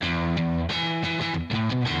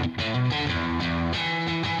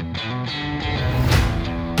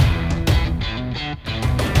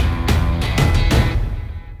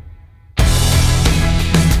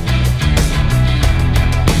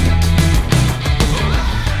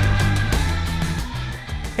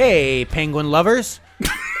Hey, penguin lovers.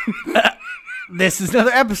 This is another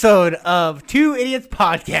episode of Two Idiots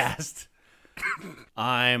Podcast.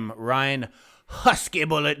 I'm Ryan Husky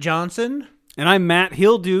Bullet Johnson. And I'm Matt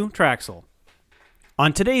Hildu Traxel.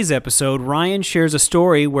 On today's episode, Ryan shares a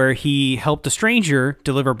story where he helped a stranger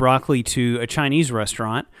deliver broccoli to a Chinese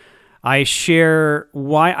restaurant. I share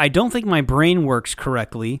why I don't think my brain works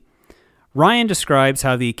correctly. Ryan describes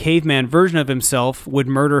how the caveman version of himself would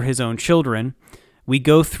murder his own children. We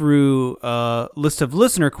go through a list of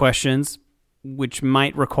listener questions, which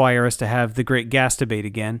might require us to have the great gas debate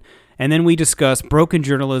again. And then we discuss broken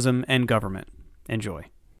journalism and government. Enjoy.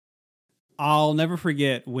 I'll never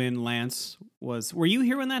forget when Lance was... Were you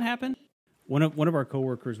here when that happened? One of our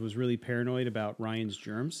coworkers was really paranoid about Ryan's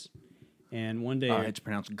germs. And one day... it's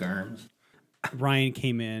pronounced germs. Ryan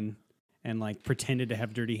came in and pretended to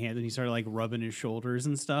have dirty hands, and he started rubbing his shoulders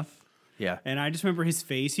and stuff. Yeah. And I just remember his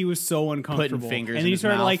face. He was so uncomfortable. Putting fingers and then in you his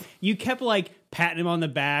started mouth. You kept patting him on the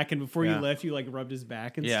back, and before you left, you rubbed his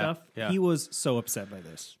back and stuff. Yeah. He was so upset by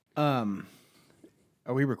this. Are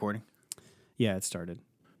we recording? Yeah, it started.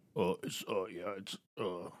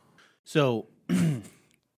 So,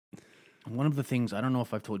 one of the things, I don't know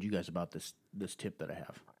if I've told you guys about this tip that I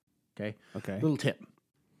have. Okay? Okay. Little tip.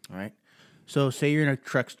 All right? So, say you're in a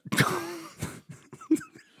truck...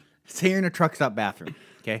 say you're in a truck stop bathroom.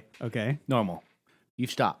 Okay? Okay. Normal.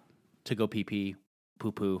 You've stopped to go pee-pee,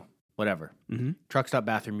 poo-poo, whatever. Mm-hmm. Truck stop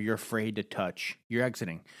bathroom, you're afraid to touch. You're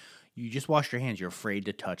exiting. You just washed your hands. You're afraid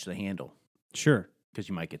to touch the handle. Sure. Because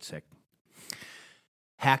you might get sick.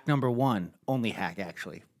 Hack number one, only hack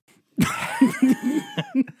actually.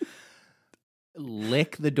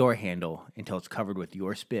 Lick the door handle until it's covered with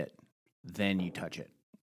your spit. Then you touch it.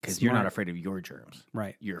 Because you're not afraid of your germs.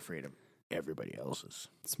 Right. You're afraid of everybody else's.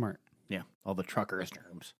 Smart. Yeah, all the truckers'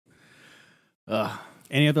 germs.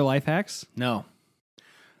 Any other life hacks? No.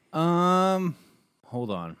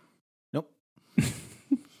 Hold on. Nope.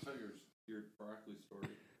 Your broccoli story.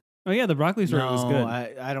 Oh yeah, the broccoli story was good.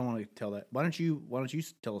 I don't want to tell that. Why don't you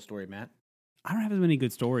tell a story, Matt? I don't have as many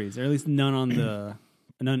good stories, or at least none on the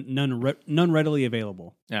none readily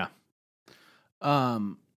available. Yeah.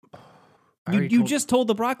 You just told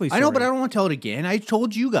the broccoli story. I know, but I don't want to tell it again. I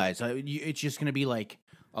told you guys. It's just going to be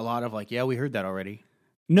a lot of yeah, we heard that already.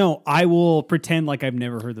 No, I will pretend like I've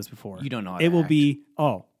never heard this before. You don't know how it to will act. be,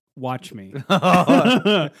 watch me.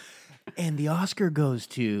 And the Oscar goes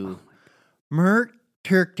to Mert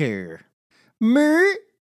Turkter. Mert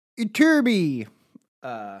Turby.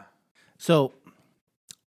 So,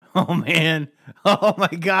 oh man. Oh my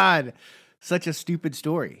God. Such a stupid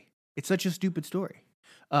story. It's such a stupid story.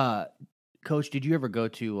 Coach, did you ever go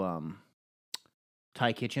to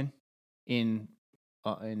Thai Kitchen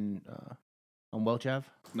on Welch Ave?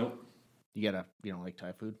 Nope. You don't like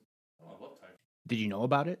Thai food? Oh, I love Thai. Did you know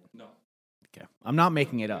about it? No. Okay. I'm not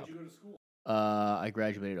making it up. Where'd you go to school? I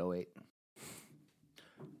graduated 2008.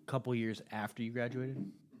 A couple years after you graduated,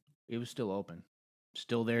 it was still open.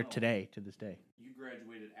 Still there today, to this day. You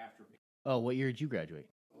graduated after me. Oh, what year did you graduate?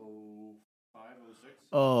 05, 06?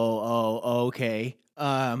 Oh, okay.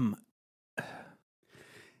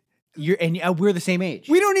 We're the same age.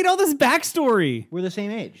 We don't need all this backstory. We're the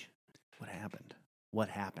same age. What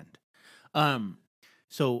happened?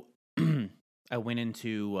 So I went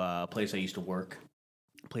into a place I used to work,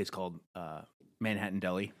 a place called Manhattan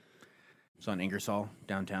Deli. It's on Ingersoll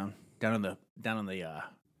downtown, down on the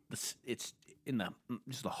it's in the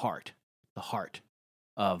heart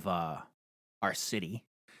of our city,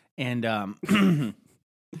 and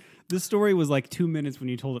This story was 2 minutes when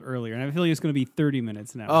you told it earlier, and I feel like it's going to be 30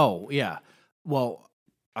 minutes now. Oh yeah, well,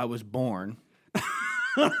 I was born.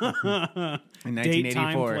 In 1984. Date,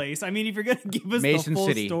 time, place. I mean, if you're going to give us Mason the full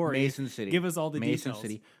City. story, Mason City. give us all the Mason details.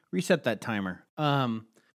 City. Reset that timer.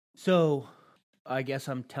 So I guess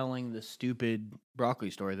I'm telling the stupid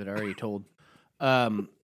broccoli story that I already told.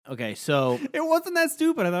 Okay, so It wasn't that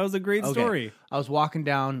stupid. I thought it was a great story. I was walking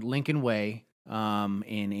down Lincoln Way in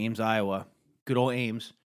Ames, Iowa. Good old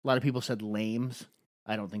Ames. A lot of people said Lames.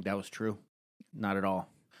 I don't think that was true. Not at all.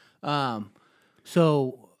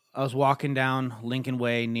 So I was walking down Lincoln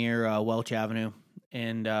Way near Welch Avenue,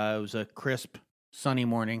 and it was a crisp, sunny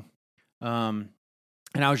morning. And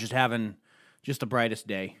I was just having the brightest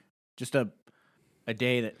day. Just a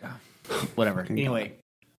day that, whatever. Anyway,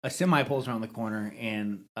 a semi pulls around the corner,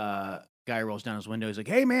 and guy rolls down his window. He's like,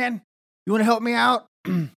 "Hey, man, you want to help me out?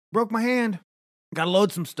 Broke my hand. Got to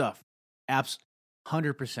load some stuff."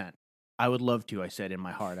 100%. I would love to, I said in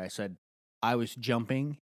my heart. I said, I was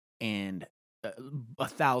jumping, and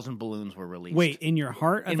 1,000 balloons were released. Wait, in your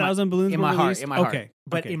heart, 1,000 balloons in were my released? heart, in my heart. Okay,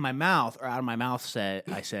 But okay. in my mouth, or out of my mouth,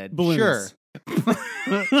 I said, Balloons. sure.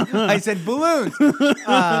 I said balloons. No,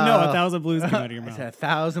 1,000 balloons came out of your I mouth. said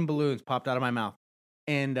 1,000 balloons popped out of my mouth.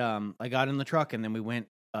 And I got in the truck, and then we went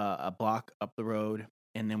a block up the road,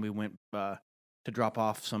 and then we went to drop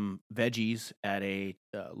off some veggies at a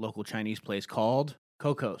local Chinese place called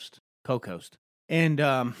Coast. And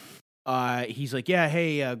he's like, yeah,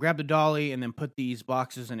 hey, grab the dolly and then put these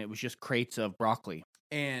boxes, and it was just crates of broccoli.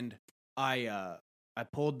 And I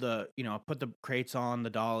pulled I put the crates on the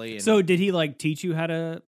dolly. And So did he like teach you how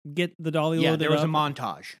to get the dolly loaded up? Yeah, there was a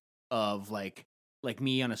montage of like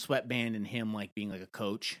me on a sweatband and him like being like a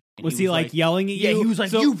coach. And Was he like yelling at you? Yeah, he was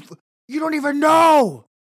like, you don't even know.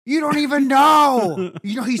 You don't even know.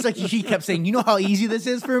 He's like, he kept saying, you know how easy this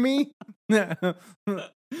is for me? Kind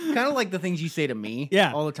of like the things you say to me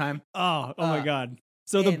all the time. Oh my God.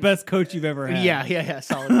 So the best coach you've ever had. Yeah,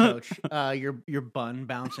 solid coach. Your bun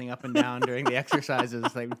bouncing up and down during the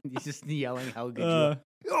exercises. Like he's just yelling how good you are.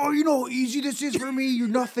 Oh, you know how easy this is for me? You're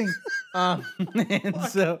nothing.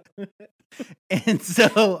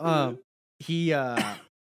 He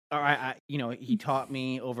he taught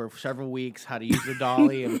me over several weeks how to use the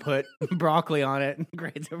dolly and put broccoli on it and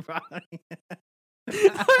grades of broccoli.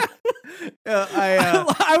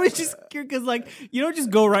 I was just curious because, like, you don't just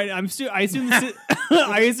go right. I assume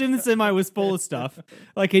the semi was full of stuff.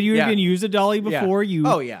 Like, had you even used a dolly before? You?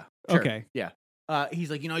 Oh yeah. Sure. Okay. Yeah.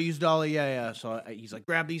 He's like, use dolly. Yeah. So he's like,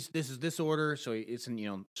 grab these. This is this order. So it's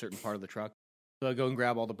in certain part of the truck. So I go and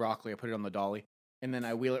grab all the broccoli. I put it on the dolly, and then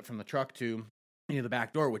I wheel it from the truck to the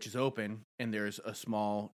back door, which is open, and there's a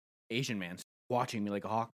small Asian man watching me like a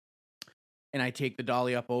hawk. And I take the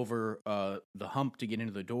dolly up over the hump to get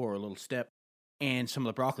into the door, a little step, and some of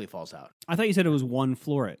the broccoli falls out. I thought you said it was one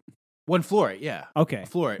floret. One floret, yeah. Okay.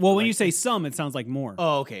 Floret. Well, when you say some, it sounds like more.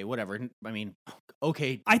 Oh, okay, whatever. I mean,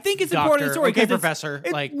 okay. I think it's doctor, important in the story. Okay, professor.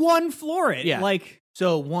 It's like one floret. Yeah. Like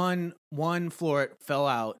so, one floret fell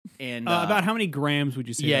out, and about how many grams would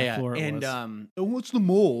you say that floret was? And what's the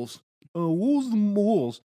moles? What's the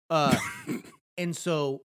moles? And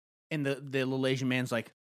so, and the little Asian man's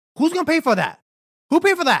like, who's gonna pay for that? Who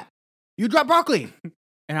paid for that? You dropped broccoli.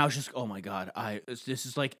 And I was just, oh my God, this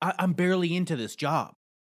is like, I'm barely into this job.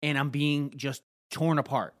 And I'm being just torn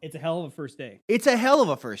apart. It's a hell of a first day. It's a hell of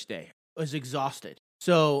a first day. I was exhausted.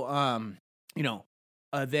 So,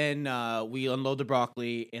 then we unload the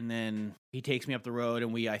broccoli, and then he takes me up the road,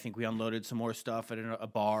 and I think we unloaded some more stuff at a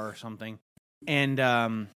bar or something. And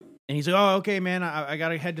he's like, oh, okay, man, I got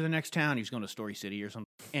to head to the next town. He was going to Story City or something.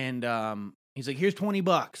 And he's like, here's $20.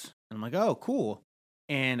 And I'm like, oh, cool.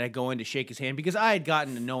 And I go in to shake his hand because I had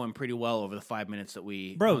gotten to know him pretty well over the 5 minutes that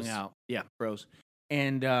we hung out. Yeah, bros.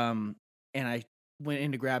 And I went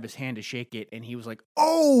in to grab his hand to shake it, and he was like,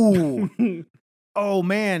 oh, oh,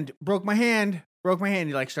 man, broke my hand.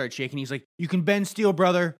 He like started shaking. He's like, you can bend steel,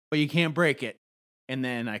 brother, but you can't break it. And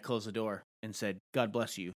then I closed the door and said, God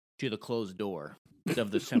bless you, to the closed door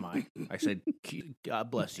of the semi. I said,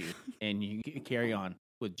 God bless you, and you carry on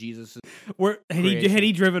with Jesus. Had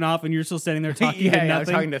he driven off and you're still standing there talking to nothing? I was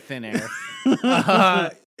talking to thin air.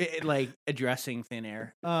 Like addressing thin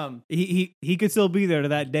air. He could still be there to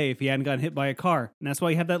that day if he hadn't gotten hit by a car, and that's why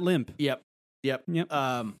you have that limp. Yep.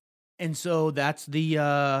 And so that's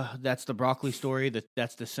the broccoli story.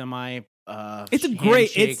 That's the semi.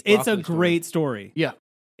 It's a great story. Yeah,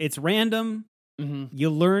 it's random. Mm-hmm. You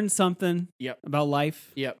learn something. Yep. About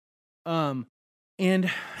life. Yep. And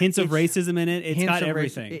hints of racism in it. It's got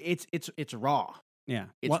everything. It's raw. Yeah.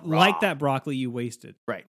 It's raw. Like that broccoli you wasted.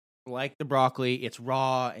 Right. Like the broccoli, it's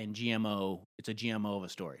raw and GMO. It's a GMO of a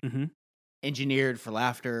story. Mm-hmm. Engineered for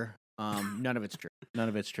laughter. None of it's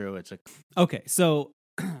true. It's okay. So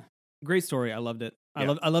great story. I loved it.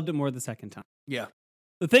 Yeah. I loved it more the second time. Yeah.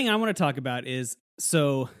 The thing I want to talk about is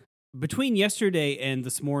between yesterday and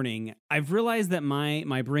this morning, I've realized that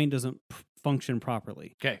my brain doesn't function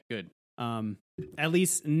properly. Okay. Good. At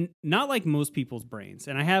least not like most people's brains.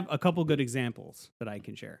 And I have a couple good examples that I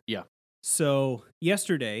can share. Yeah. So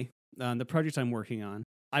yesterday, the project I'm working on,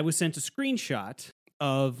 I was sent a screenshot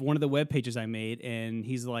of one of the web pages I made, and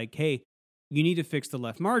he's like, hey, you need to fix the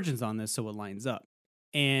left margins on this so it lines up.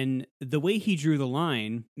 And the way he drew the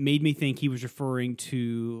line made me think he was referring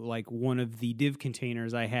to like one of the div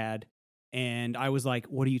containers I had. And I was like,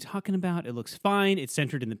 what are you talking about? It looks fine. It's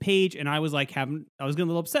centered in the page. And I was like, I was getting a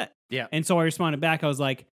little upset. Yeah. And so I responded back. I was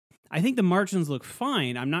like, I think the margins look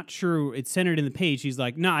fine. I'm not sure it's centered in the page. He's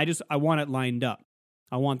like, no, I want it lined up.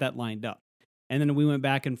 I want that lined up. And then we went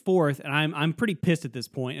back and forth, and I'm pretty pissed at this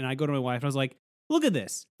point. And I go to my wife, and I was like, look at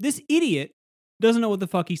this. This idiot doesn't know what the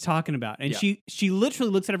fuck he's talking about. And she literally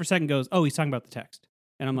looks at it for a second and goes, oh, he's talking about the text.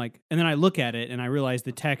 And I'm like, and then I look at it, and I realize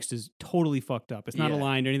the text is totally fucked up. It's not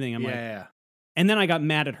aligned or anything. I'm like, And then I got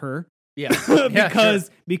mad at her Yeah. Yeah,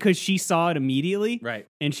 because she saw it immediately. Right.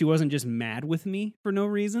 And she wasn't just mad with me for no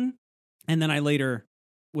reason. And then I later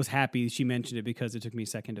was happy she mentioned it because it took me a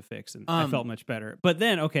second to fix, and I felt much better. But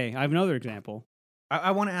then, okay, I have another example.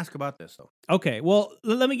 I want to ask about this, though. Okay, well,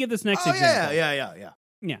 let me give this next example.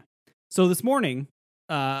 Yeah. So this morning,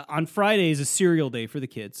 on Friday is a cereal day for the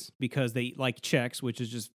kids because they like Chex, which is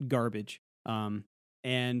just garbage.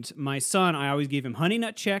 And my son, I always give him Honey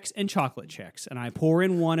Nut Chex and Chocolate Chex, and I pour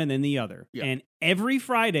in one and then the other. Yeah. And every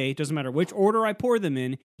Friday, doesn't matter which order I pour them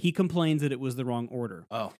in, he complains that it was the wrong order.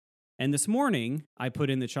 Oh. And this morning, I put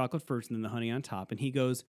in the chocolate first and then the honey on top, and he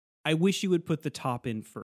goes, I wish you would put the top in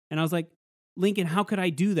first. And I was like, Lincoln, how could I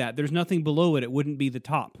do that? There's nothing below it. It wouldn't be the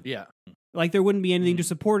top. Yeah. Like there wouldn't be anything to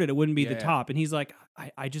support it. It wouldn't be the Yeah. top. And he's like,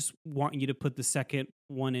 I just want you to put the second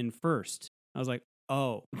one in first. I was like,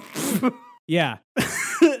 oh, yeah,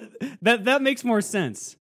 that makes more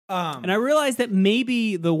sense. And I realized that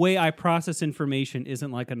maybe the way I process information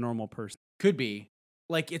isn't like a normal person. Could be.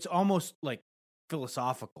 Like, it's almost like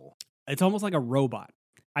philosophical. It's almost like a robot.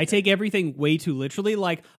 I take everything way too literally.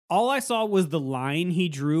 Like, all I saw was the line he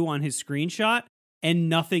drew on his screenshot and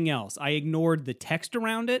nothing else. I ignored the text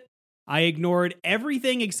around it. I ignored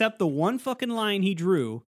everything except the one fucking line he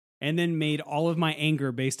drew and then made all of my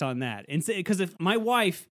anger based on that. And because if my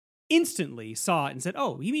wife instantly saw it and said,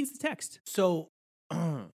 oh, he means the text. So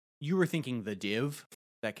you were thinking the div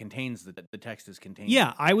that contains the text is contained.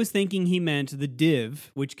 Yeah, I was thinking he meant the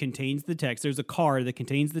div, which contains the text. There's a card that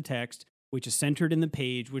contains the text, which is centered in the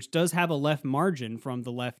page, which does have a left margin from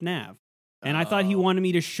the left nav. And I thought he wanted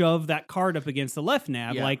me to shove that card up against the left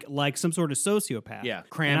nav, like some sort of sociopath. Yeah,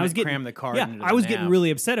 cram the card. Yeah, into I was the getting nav. really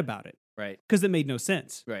upset about it. Right. Because it made no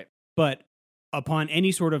sense. Right. But upon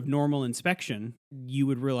any sort of normal inspection, you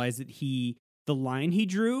would realize that the line he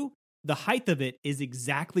drew, the height of it is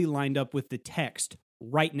exactly lined up with the text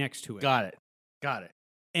right next to it. Got it.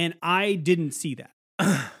 And I didn't see that.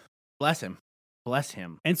 Bless him.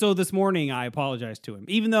 And so this morning I apologized to him.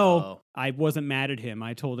 Even though I wasn't mad at him,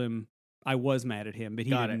 I told him I was mad at him, but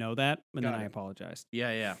he didn't know that. And then I apologized.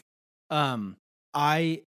 Yeah. The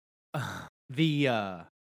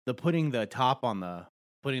putting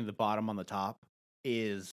the bottom on the top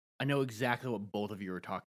is, I know exactly what both of you are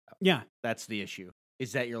talking about. Yeah. That's the issue.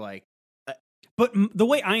 Is that you're like, but the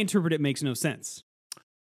way I interpret it makes no sense.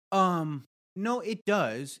 no, it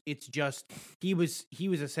does. It's just he was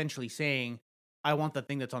essentially saying, I want the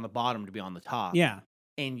thing that's on the bottom to be on the top. Yeah.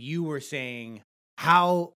 And you were saying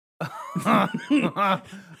how I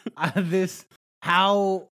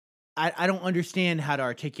don't understand how to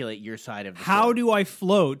articulate your side of the How story. do I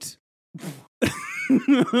float?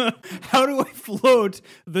 How do I float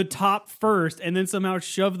the top first and then somehow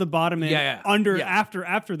shove the bottom in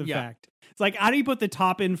after the fact? It's like, how do you put the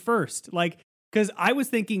top in first? Like, because I was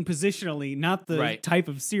thinking positionally, not the type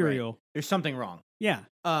of cereal. Right. There's something wrong. Yeah.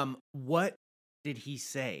 What did he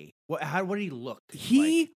say? What did he look?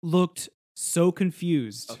 He looked so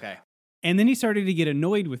confused. Okay. And then he started to get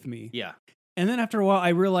annoyed with me. Yeah. And then after a while, I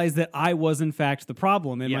realized that I was, in fact, the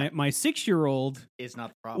problem. And my 6-year-old is not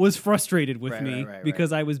the problem. Was frustrated with me right.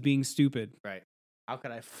 because I was being stupid. Right. How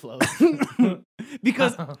could I float?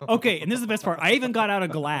 Because, okay, and this is the best part. I even got out a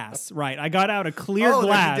glass, right? I got out a clear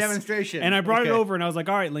glass. There's a demonstration. And I brought it over and I was like,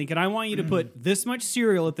 all right, Lincoln, I want you to put this much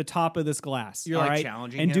cereal at the top of this glass. You're all like right?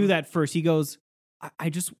 challenging and him? do that first. He goes,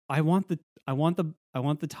 I want the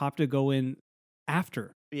top to go in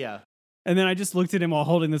after. Yeah. And then I just looked at him while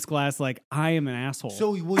holding this glass like, I am an asshole.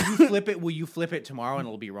 So will you flip it? Will you flip it tomorrow and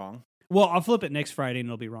it'll be wrong? Well, I'll flip it next Friday and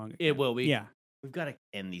it'll be wrong again. It will be. Yeah. We've got to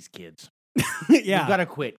end these kids. Yeah. We've got to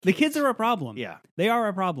quit. The kids are a problem. Yeah. They are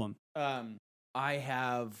a problem. I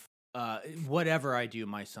have, whatever I do,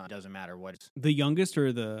 my son, doesn't matter what it's The youngest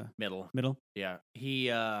or the middle. middle? Yeah.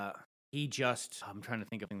 He just, I'm trying to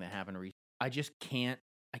think of something that happened recently. I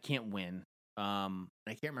can't win. I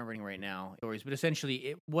can't remember anything right now, stories, but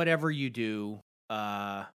essentially whatever you do,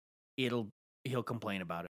 he'll complain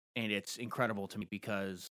about it. And it's incredible to me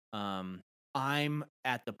because, I'm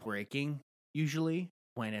at the breaking usually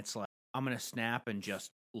when it's like, I'm going to snap and just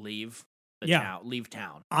leave town.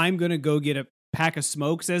 I'm going to go get a pack of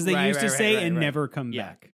smokes, as they used to say, and never come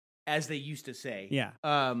back. As they used to say. Yeah.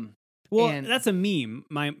 Well, that's a meme.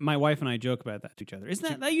 My wife and I joke about that to each other.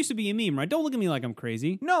 Isn't that used to be a meme, right? Don't look at me like I'm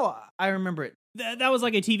crazy. No, I remember it. That was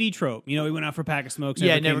like a TV trope. You know, we went out for a pack of smokes.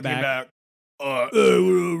 Never came back. Do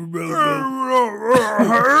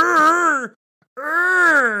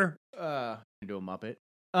a Muppet.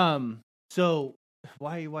 So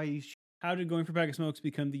why you? How did going for a pack of smokes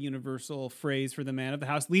become the universal phrase for the man of the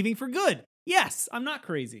house leaving for good? Yes, I'm not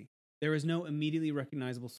crazy. There is no immediately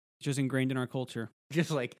recognizable. just ingrained in our culture.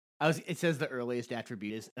 Just like it says the earliest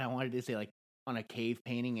attribute is, and I wanted to say like on a cave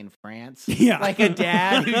painting in France. Yeah. Like a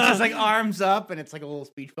dad who's just like arms up and it's like a little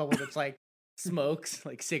speech bubble that's like smokes,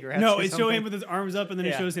 like cigarettes. No, or it's showing him with his arms up and then it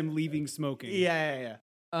Yeah. shows him leaving smoking. Yeah.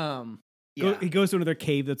 He goes to another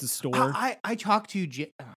cave that's a store. I talk to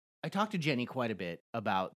Jenny quite a bit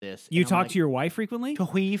about this. You and I'm talk like, to your wife frequently? to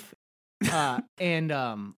Weef,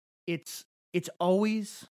 and it's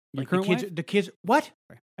always Your like current wife? the kids. What?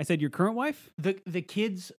 I said your current wife? The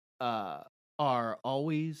kids are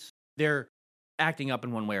always they're acting up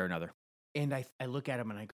in one way or another, and I look at them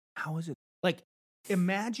and I go, how is it? Like,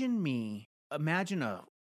 imagine a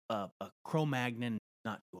Cro-Magnon,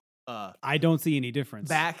 not I don't see any difference.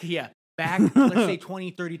 back let's say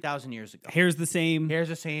 20, 30,000 years ago. Hair's the same. Hair's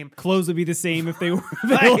the same. Clothes would be the same if they were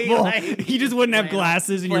available. Like, you just wouldn't have flannel,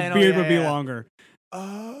 glasses and your flannel, beard yeah, would be yeah. longer.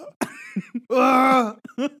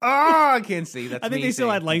 I can't see. That's I think me they still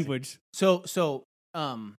saying had can't see. language. So,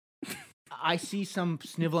 I see some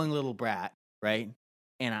sniveling little brat, right?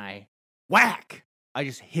 And I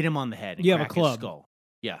just hit him on the head. And You have a crack his club. skull.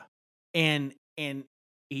 Yeah, and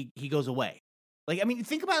he goes away. Like, I mean,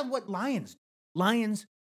 think about what lions. Lions,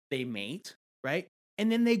 they mate, right?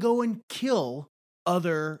 And then they go and kill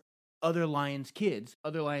other lions' kids,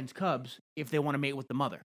 other lions' cubs, if they want to mate with the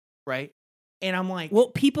mother, right? And I'm like, Well,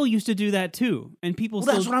 people used to do that too. And people well,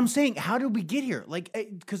 still that's what I'm saying. How did we get here? Like,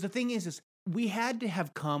 because the thing is we had to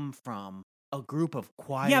have come from a group of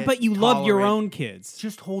quiet. Yeah, but you love your tolerant- own kids.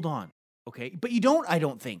 Just hold on, okay? But you don't. I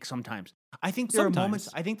don't think sometimes. I think there are moments.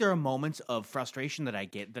 Sometimes. I think there are moments of frustration that I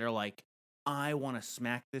get that are like, I want to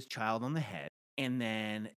smack this child on the head, and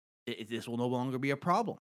then this will no longer be a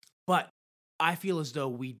problem. But I feel as though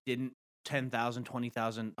we didn't 10,000,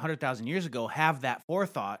 20,000, 100,000 years ago have that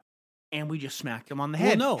forethought, and we just smacked them on the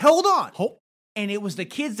head. no. Hold on. And it was the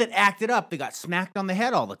kids that acted up that got smacked on the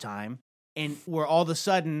head all the time, and were all of a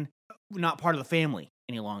sudden not part of the family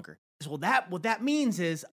any longer. So what that means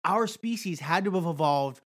is our species had to have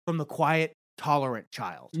evolved from the quiet, tolerant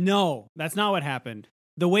child. No, that's not what happened.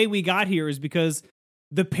 The way we got here is because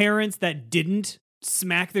the parents that didn't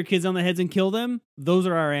smack their kids on the heads and kill them, those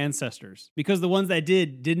are our ancestors. Because the ones that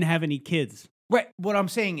didn't have any kids. Right. What I'm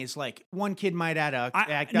saying is, like, one kid might act up.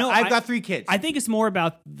 I've I've got 3 kids. I think it's more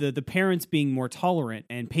about the parents being more tolerant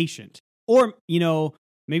and patient. Or,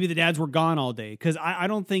 maybe the dads were gone all day. Because I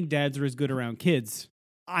don't think dads are as good around kids.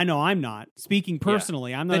 I know I'm not. Speaking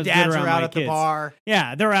personally, I'm not the as good dads around are out my at kids. the bar.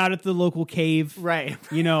 Yeah, they're out at the local cave. Right.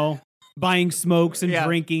 Buying smokes and Yeah.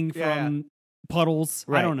 drinking Yeah, from puddles.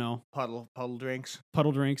 I Right. don't know. Puddle drinks.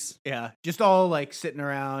 Puddle drinks. Yeah. Just all like sitting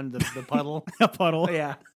around the puddle. A puddle.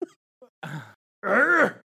 Yeah.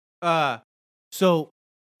 So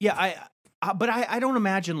yeah, but I don't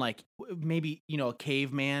imagine like maybe a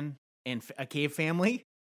caveman and a cave family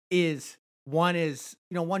is one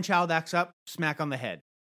child acts up, smack on the head,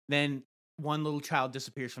 then one little child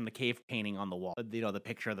disappears from the cave painting on the wall, the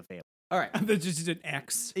picture of the family. All right. There's just an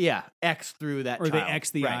X. Yeah, X through that Or they child. X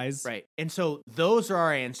the Right, eyes. Right. And so those are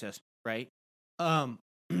our ancestors, right?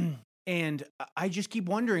 And I just keep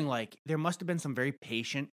wondering, like, there must have been some very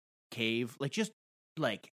patient cave, like just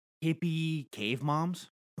like hippie cave moms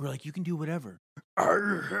who are like, you can do whatever.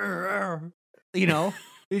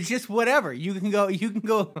 It's just whatever. You can go.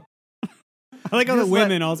 I like how the Just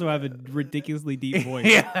women also have a ridiculously deep voice.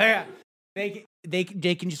 Yeah. They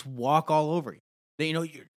can just walk all over you. They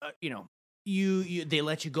they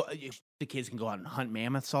let you go. The kids can go out and hunt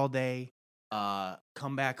mammoths all day.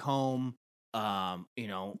 Come back home.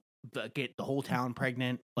 Get the whole town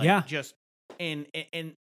pregnant. Like, Yeah. Just and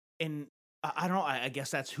I don't know. I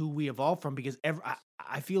guess that's who we evolved from, because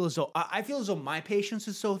I feel as though my patience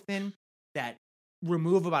is so thin that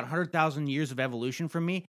remove about 100,000 years of evolution from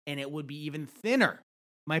me, and it would be even thinner.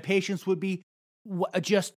 My patience would be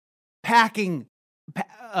just packing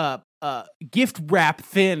gift wrap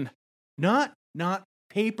thin, not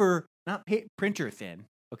paper, not printer thin.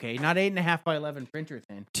 Okay, not 8.5 by 11 printer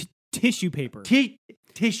thin. Tissue paper.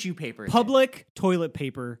 Tissue paper. Public toilet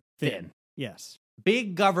paper Thin. Yes.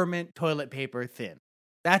 Big government toilet paper thin.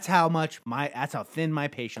 That's how thin my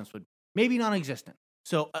patience would be. Maybe non-existent.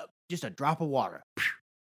 So just a drop of water,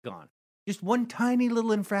 gone. Just one tiny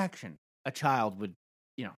little infraction. A child would,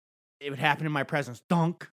 it would happen in my presence.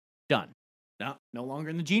 Dunk, done. No longer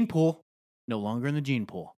in the gene pool. No longer in the gene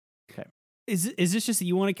pool. Okay. Is this just that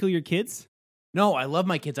you want to kill your kids? No, I love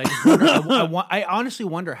my kids. I just wonder. I honestly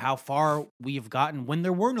wonder how far we've gotten when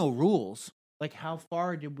there were no rules. Like, how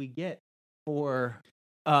far did we get for?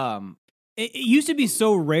 It used to be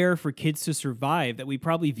so rare for kids to survive that we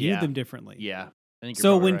probably viewed Yeah. them differently. Yeah. I think you're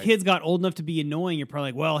So probably when right. kids got old enough to be annoying, you're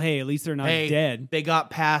probably like, well, hey, at least they're not Hey, dead. they got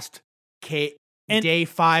past And day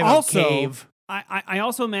 5 also, of cave. I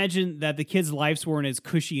also imagine that the kids' lives weren't as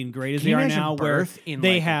cushy and great as Can they you are imagine now, where birth in,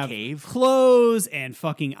 they like, a have cave? clothes and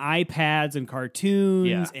fucking iPads and cartoons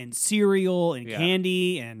Yeah. and cereal and Yeah.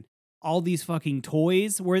 candy and all these fucking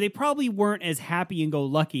toys, where they probably weren't as happy and go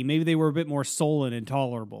lucky. Maybe they were a bit more sullen and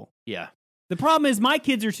tolerable. Yeah, The problem is my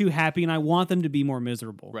kids are too happy and I want them to be more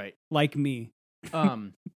miserable. right. Like me.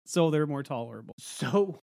 So they're more tolerable.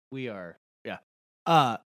 So we are, yeah.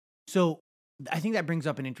 So I think that brings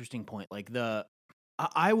up an interesting point. Like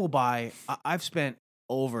I will buy. I've spent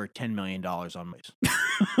over $10 million on mice.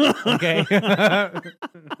 Okay,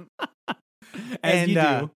 As you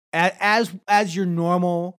do. As your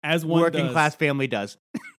normal As one working does. class family does,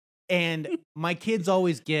 and my kids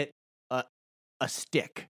always get a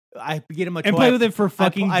stick. I get him a And toy. play with it for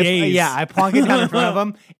fucking days. Yeah, I plonk it down in front of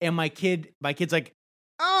him, and my kid's like,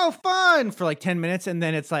 "Oh, fun!" for like 10 minutes, and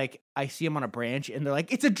then it's like I see him on a branch, and they're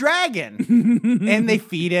like, "It's a dragon," and they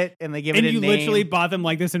feed it, and they give and it a you name. literally bought them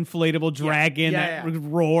like this inflatable dragon that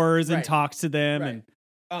roars and Right. talks to them. Right.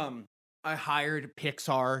 And I hired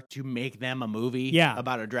Pixar to make them a movie Yeah.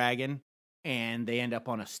 about a dragon, and they end up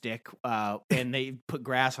on a stick, and they put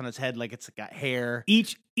grass on its head like it's got hair.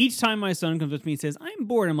 each time my son comes with me and says, I'm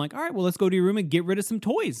bored, I'm like, all right, well, let's go to your room and get rid of some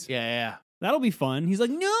toys. Yeah, That'll be fun. He's like,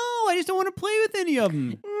 no, I just don't want to play with any of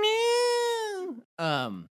them. yeah.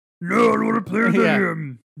 No, I don't want to play with Yeah. any of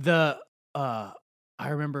them. I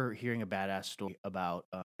remember hearing a badass story about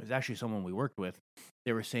it was actually someone we worked with.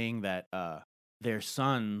 They were saying that their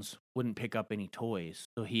sons wouldn't pick up any toys,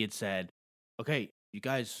 so he had said, "Okay, you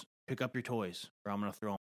guys pick up your toys, or I'm gonna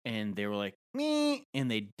throw them." And they were like, "Me," and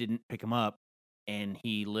they didn't pick them up, and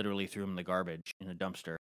he literally threw them in the garbage in a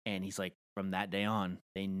dumpster. And he's like, from that day on,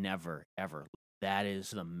 they never ever. That is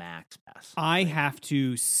the max pass. I have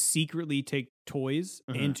to secretly take toys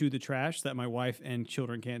Uh-huh. into the trash that my wife and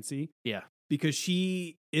children can't see. Yeah. Because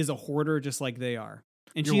she is a hoarder just like they are.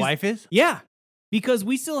 And Your she's- wife is? Yeah. Because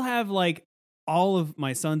we still have like all of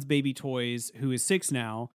my son's baby toys, who is 6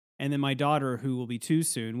 now, and then my daughter, who will be 2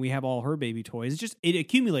 soon. We have all her baby toys. It's just, it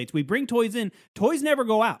accumulates. We bring toys in. Toys never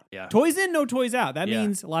go out. Yeah. Toys in, no toys out. That Yeah.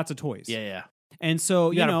 means lots of toys. Yeah. And so,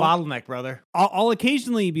 You got know, a bottleneck, brother. I'll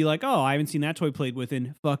occasionally be like, oh, I haven't seen that toy played with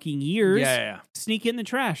in fucking years. Yeah. Sneak it in the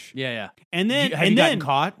trash. Yeah. And then, Have you gotten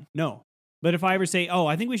caught? No. But if I ever say, oh,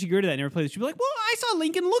 I think we should get rid of that and never play this, she'd be like, well, I saw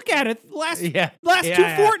Lincoln look at it last Yeah.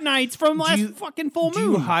 2 fortnights from last you- fucking full Do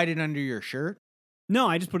moon. you hide it under your shirt? No,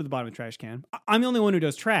 I just put it at the bottom of the trash can. I'm the only one who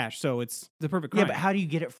does trash, so it's the perfect crime. Yeah, but how do you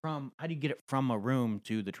get it from a room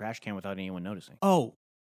to the trash can without anyone noticing? Oh,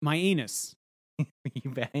 my anus. You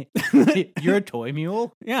bet. You're a toy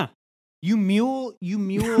mule? Yeah. You mule.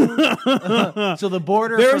 So the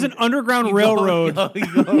border. There's from- an underground you go-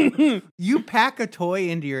 railroad. you pack a toy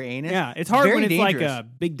into your anus. Yeah, it's hard Very when it's dangerous. like a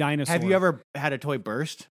big dinosaur. Have you ever had a toy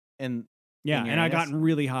burst? And Yeah, in your and I anus? gotten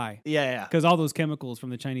really high yeah. because all those chemicals from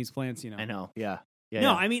the Chinese plants, you know. I know. Yeah.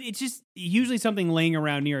 No, I mean, it's just usually something laying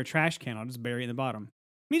around near a trash can. I'll just bury it in the bottom.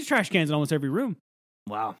 I mean, there's trash cans in almost every room.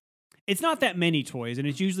 Wow. It's not that many toys, and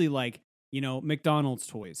it's usually like, McDonald's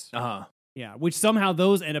toys. Yeah. Which somehow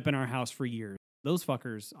those end up in our house for years. Those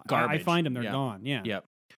fuckers, I Garbage. find them, they're Yeah. gone. Yeah. Yep.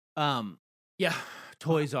 Yeah.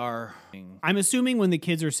 Toys are. I'm assuming when the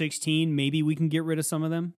kids are 16, maybe we can get rid of some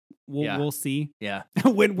of them. Yeah. We'll see. Yeah.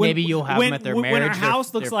 when, Maybe you'll have them at their when our marriage,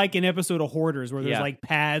 house looks they're- like an episode of Hoarders where there's Yeah. like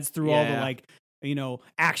pads through all the Yeah. like,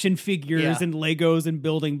 action figures Yeah. and Legos and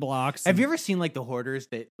building blocks. Have you ever seen like the hoarders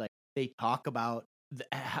that like they talk about?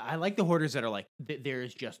 I like the hoarders that are like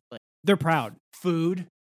there's just like They're proud. food,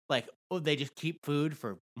 like they just keep food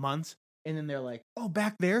for months, and then they're like, oh,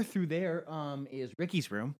 back there through there is Ricky's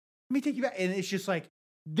room. Let me take you back, and it's just like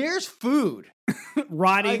there's food,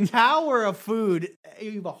 Rotting. a tower of food,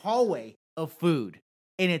 you have a hallway of food,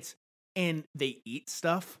 and they eat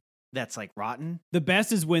stuff that's like rotten. The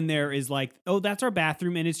best is when there is like, oh, that's our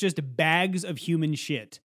bathroom, and it's just bags of human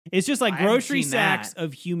shit. It's just like I haven't grocery seen sacks that.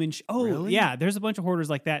 of human Oh, Really? yeah, there's a bunch of hoarders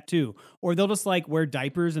like that too. Or they'll just like wear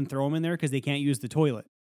diapers and throw them in there because they can't use the toilet.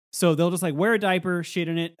 So they'll just like wear a diaper, shit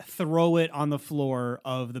in it, throw it on the floor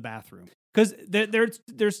of the bathroom. Because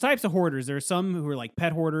there's types of hoarders. There are some who are like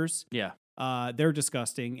pet hoarders. Yeah. They're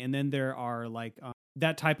disgusting. And then there are like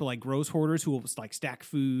that type of like gross hoarders who will just like stack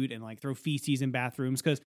food and like throw feces in bathrooms.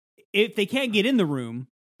 Because if they can't get in the room,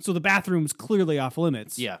 so the bathroom's clearly off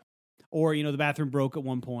limits. Yeah. Or, the bathroom broke at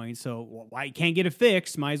one point, so I can't get it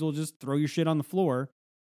fixed. Might as well just throw your shit on the floor.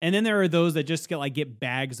 And then there are those that just get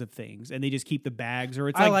bags of things, and they just keep the bags, or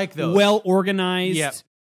it's I like like those. well organized. Yep.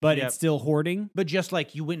 but Yep. it's still hoarding. But just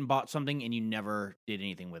like you went and bought something and you never did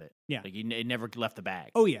anything with it. Yeah. Like it never left the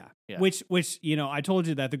bag. Oh yeah. Yeah. Which I told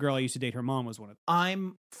you that the girl I used to date, her mom was one of them.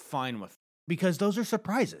 I'm fine with because those are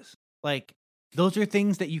surprises. Like those are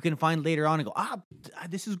things that you can find later on and go,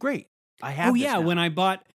 this is great. I have. Oh this yeah, now. when I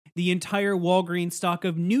bought the entire Walgreens stock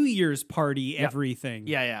of New Year's party everything.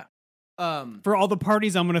 Yeah. For all the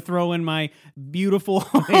parties I'm going to throw in my beautiful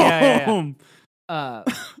home. Yeah.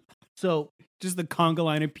 So just the conga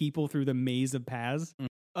line of people through the maze of paths.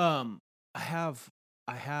 I have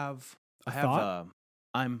thought?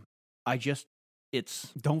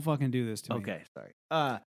 It's Don't fucking do this to me. okay. Sorry.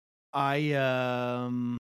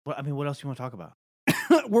 What else do you want to talk about?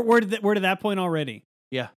 we're to that point already.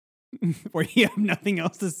 Yeah. Where you have nothing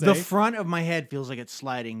else to say. The front of my head feels like it's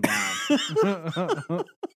sliding down.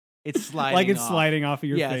 It's sliding like it's off. sliding off of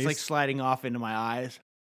your face. Yeah, it's like sliding off into my eyes.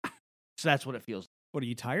 So that's what it feels like. What, are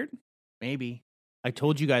you tired? Maybe. I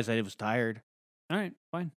told you guys I was tired. All right,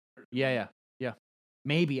 fine. Yeah.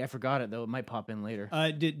 Maybe. I forgot it, though. It might pop in later.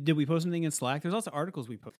 Did we post anything in Slack? There's lots of articles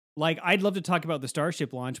we put. Like, I'd love to talk about the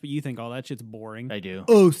Starship launch, but you think all that shit's boring. I do.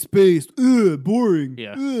 Oh, space. Boring.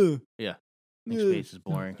 Yeah. Yeah. I think space is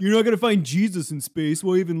boring. You're not going to find Jesus in space.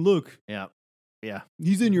 Why even look? Yeah.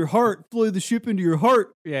 He's in your heart. Fly the ship into your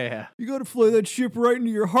heart. Yeah. You got to fly that ship right into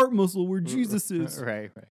your heart muscle where Jesus is. Right.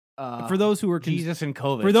 For those who were Jesus and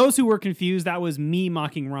COVID. For those who were confused, that was me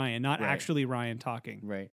mocking Ryan, not Right. actually Ryan talking.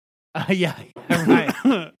 Right. Yeah.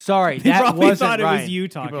 Right. Sorry. They that probably wasn't thought it was Ryan. you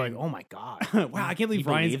People talking. are like, oh my God. Wow, I can't believe He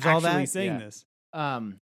Ryan's believes all actually that? saying Yeah. this.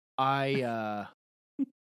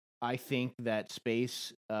 I think that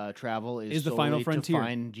space travel Is the solely final frontier. to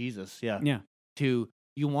find Jesus. Yeah. Yeah.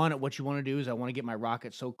 What you want to do is I want to get my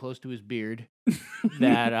rocket so close to his beard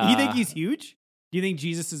that You think he's huge? Do you think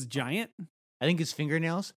Jesus is giant? I think his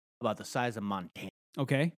fingernails about the size of Montana.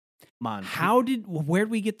 Okay. Montana.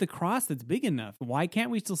 Where'd we get the cross that's big enough? Why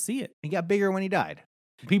can't we still see it? He got bigger when he died.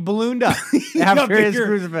 He ballooned up got after his bigger.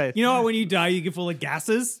 crucifix. You know how when you die, you get full of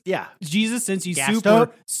gases? Yeah. Jesus, since he's Gassed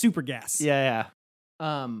up? super gas. Yeah.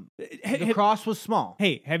 The cross was small.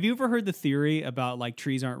 Hey, have you ever heard the theory about like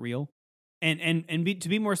trees aren't real? To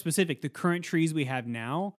be more specific, the current trees we have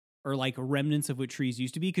now are like remnants of what trees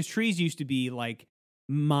used to be, because trees used to be like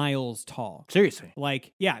miles tall. Seriously.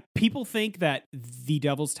 Like, yeah, people think that the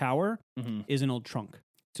Devil's Tower Mm-hmm. is an old trunk.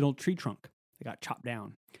 It's an old tree trunk. They got chopped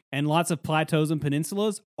down. And lots of plateaus and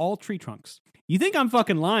peninsulas, all tree trunks. You think I'm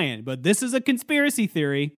fucking lying, but this is a conspiracy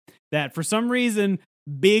theory that for some reason,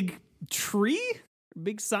 big tree?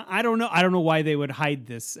 Big sign? I don't know. I don't know why they would hide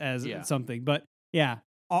this as something, but yeah.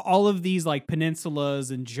 All of these like peninsulas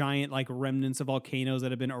and giant like remnants of volcanoes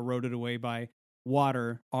that have been eroded away by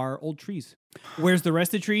water are old trees. Where's the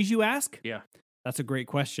rest of the trees, you ask? Yeah. That's a great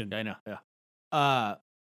question. I know. Yeah.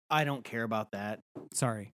 I don't care about that.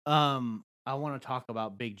 Sorry. I want to talk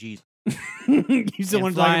about Big Jesus. You still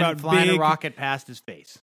want to talk about flying big a rocket past his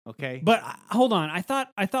face. Okay. But hold on. I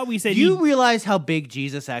thought we said Do you realize how big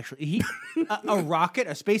Jesus actually a rocket,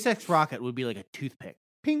 a SpaceX rocket would be like a toothpick.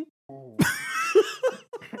 Ping.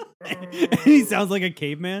 he sounds like a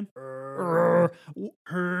caveman.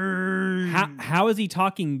 How is he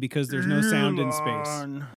talking because there's no sound in space?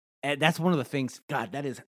 And that's one of the things. God, that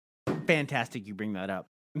is fantastic you bring that up,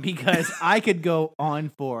 because I could go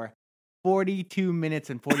on for 42 minutes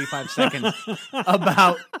and 45 seconds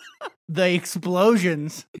about the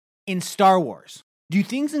explosions in Star Wars. Do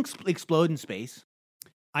things explode in space?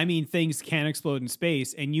 I mean, things can explode in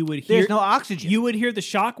space, and you would hear There's no oxygen. You would hear the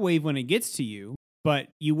shockwave when it gets to you, but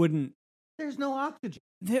you wouldn't. There's no oxygen.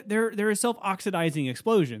 There are self-oxidizing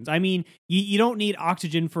explosions. I mean, you don't need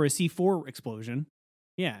oxygen for a C4 explosion.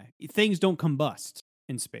 Yeah, things don't combust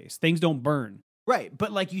in space. Things don't burn. Right,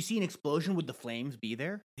 but like you see an explosion, would the flames be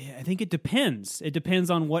there? Yeah, I think it depends. It depends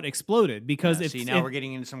on what exploded, because now we're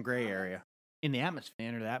getting into some gray area in the atmosphere,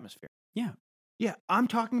 under the atmosphere. Yeah. Yeah, I'm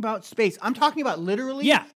talking about space. I'm talking about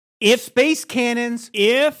literally if space cannons.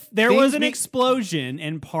 If there was an explosion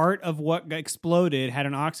and part of what exploded had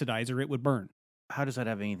an oxidizer, it would burn. How does that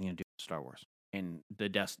have anything to do with Star Wars and the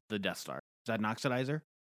Death Star? Is that an oxidizer?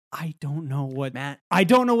 I don't know what Matt. I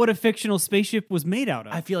don't know what a fictional spaceship was made out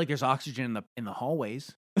of. I feel like there's oxygen in the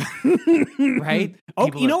hallways. Right? Oh,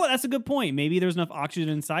 you know what? That's a good point. Maybe there's enough oxygen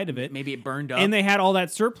inside of it. Maybe it burned up. And they had all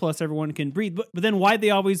that surplus everyone can breathe. But then why they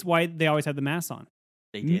always had the masks on?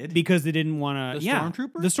 They did? Because they didn't want to. The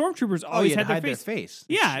stormtroopers? The stormtroopers always had hide their their face.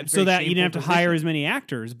 Yeah, so that you didn't have to hire as many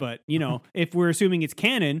actors. But, if we're assuming it's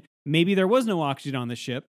canon, maybe there was no oxygen on the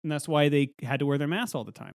ship, and that's why they had to wear their masks all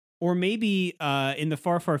the time. Or maybe in the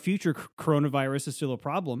far, far future, coronavirus is still a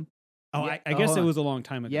problem. Oh, Yeah, I guess hold it on. was a long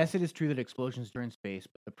time ago. Yes, it is true that explosions are in space,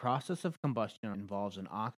 but the process of combustion involves an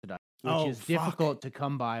oxidizer, which Oh, is fuck. difficult to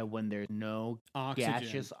come by when there's no Oxygen.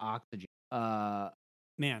 gaseous oxygen.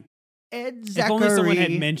 Man, Ed if only someone had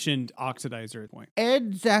Zachary. mentioned oxidizer at the point.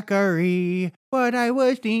 Ed Zachary, what I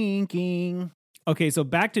was thinking. Okay, so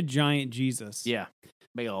back to Giant Jesus. Yeah,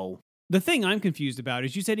 big ol'. The thing I'm confused about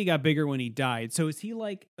is you said he got bigger when he died. So is he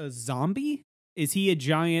like a zombie? Is he a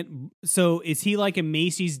giant? So is he like a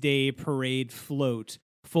Macy's Day Parade float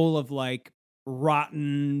full of like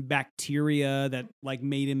rotten bacteria that like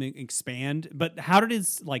made him expand? But how did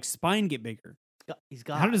his like spine get bigger? He's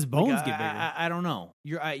got. How did his bones get bigger? I don't know.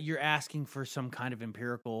 You're asking for some kind of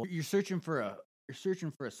empirical. You're searching for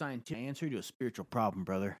a scientific answer to a spiritual problem,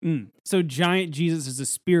 brother. So Giant Jesus is a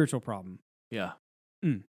spiritual problem. Yeah.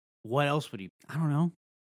 Mm. What else would he? I don't know.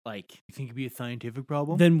 Like, you think it'd be a scientific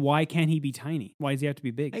problem? Then why can't he be tiny? Why does he have to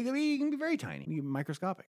be big? He can be very tiny. He can be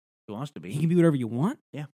microscopic. He wants to be. He can be whatever you want?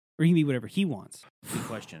 Yeah. Or he can be whatever he wants? Good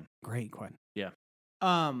question. Great question. Yeah.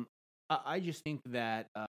 I just think that.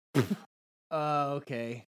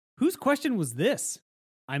 Okay. Whose question was this?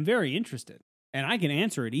 I'm very interested, and I can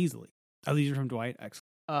answer it easily. Oh, these are from Dwight.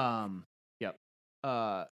 Excellent. Yep.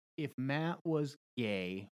 If Matt was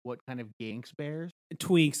gay, what kind of Ginks bears?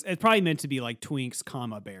 Twinks. It's probably meant to be like Twinks,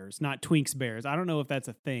 comma bears, not Twinks bears. I don't know if that's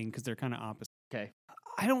a thing because they're kind of opposite. Okay.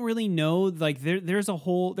 I don't really know. Like there's a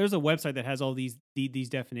website that has all these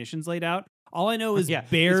definitions laid out. All I know is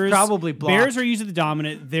bears. It's probably blocked. Bears are usually the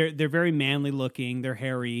dominant. They're very manly looking. They're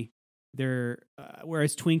hairy.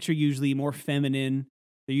 Whereas twinks are usually more feminine.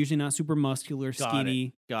 They're usually not super muscular,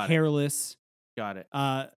 skinny, hairless. Got it.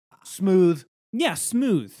 Smooth. Yeah,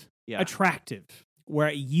 smooth. Yeah. Attractive.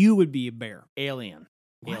 Where you would be a bear. Alien.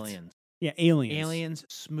 What? Aliens. Yeah, aliens. Aliens,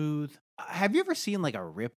 smooth. Have you ever seen like a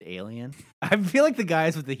ripped alien? I feel like the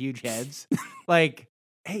guys with the huge heads. Like,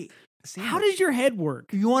 hey, how does your head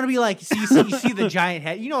work? You want to be like, you see the giant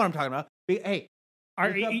head. You know what I'm talking about. Hey,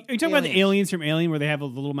 are you talking about the aliens from Alien where they have a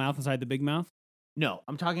little mouth inside the big mouth? No,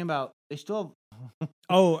 I'm talking about they still have.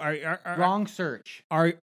 Oh, wrong search.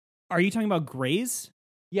 Are you talking about grays?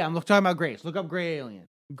 Yeah, I'm talking about grays. Look up gray alien.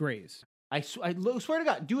 Grays. I swear to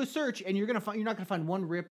God, do a search and you're not gonna find one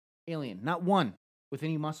ripped alien, not one with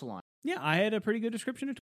any muscle on. Yeah, I had a pretty good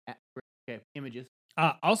description. Okay, images.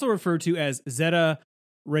 Also referred to as Zeta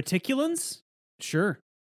reticulans. Sure.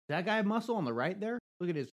 That guy have muscle on the right there? Look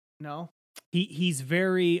at his. No. He's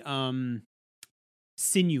very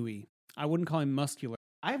sinewy. I wouldn't call him muscular.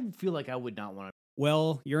 I feel like I would not want to.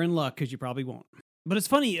 Well, you're in luck because you probably won't. But it's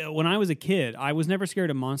funny, when I was a kid, I was never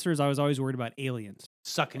scared of monsters. I was always worried about aliens.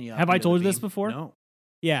 Sucking you up. Have I told you this before? No.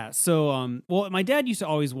 Yeah, so, well, my dad used to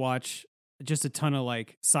always watch just a ton of,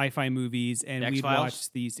 like, sci-fi movies, and we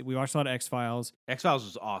watched a lot of X-Files. X-Files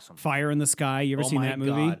was awesome. Fire in the Sky, you ever seen that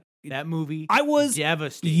movie? God. That movie, I was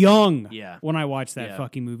devastated. young when I watched that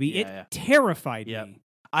fucking movie. Yeah, it terrified me.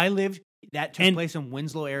 I lived, that took place in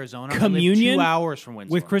Winslow, Arizona. Communion, I lived 2 hours from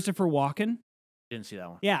Winslow. with Christopher Walken. Didn't see that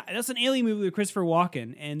one. Yeah, that's an alien movie with Christopher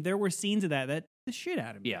Walken, and there were scenes of that the shit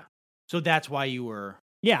out of me. Yeah. So that's why you were...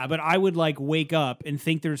 Yeah, but I would, like, wake up and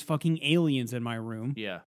think there's fucking aliens in my room.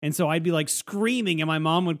 Yeah. And so I'd be, like, screaming, and my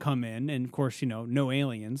mom would come in, and, of course, no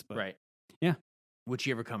aliens. But right. Yeah. Would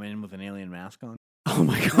she ever come in with an alien mask on? Oh,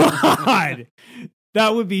 my God.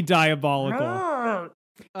 That would be diabolical.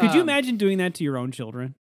 Could you imagine doing that to your own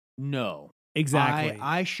children? No. Exactly.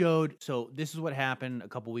 I showed... So this is what happened a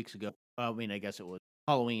couple weeks ago. I mean, I guess it was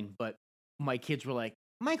Halloween, but my kids were like,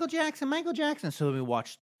 Michael Jackson. So then we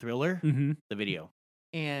watched Thriller, the video.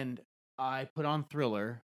 And I put on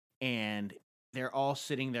Thriller, and they're all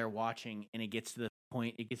sitting there watching, and it gets to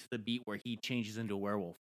the beat where he changes into a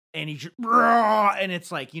werewolf. And he's just, and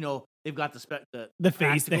it's like, they've got the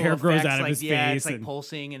face, the hair grows out of his face. It's like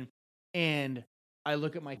pulsing, and I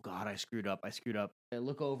look at I screwed up. I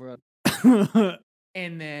look over,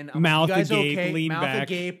 and then I'm mouth like, you guys agape, okay? lean Mouth back.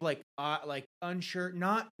 agape, like unsure,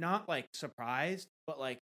 not like surprised, but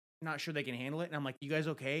like not sure they can handle it. And I'm like, you guys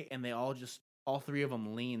okay? And they all 3 of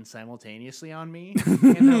them lean simultaneously on me,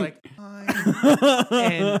 and they're like, fine.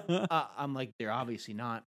 And I'm like, they're obviously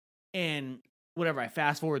not. And whatever, I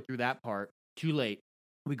fast forward through that part. Too late.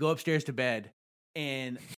 We go upstairs to bed,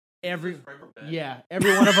 and every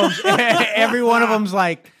one of them's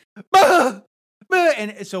like, bah! Bah!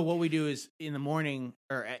 And so what we do is in the morning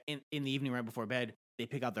or in the evening right before bed, they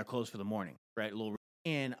pick out their clothes for the morning, right?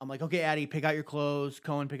 And I'm like, okay, Addie, pick out your clothes.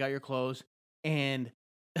 Cohen, pick out your clothes. And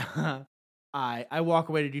I walk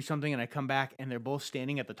away to do something, and I come back, and they're both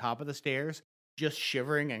standing at the top of the stairs, just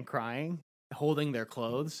shivering and crying, holding their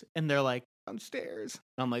clothes, and they're like, downstairs.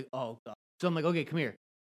 And I'm like, oh, God. So I'm like, okay, come here.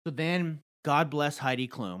 So then, God bless Heidi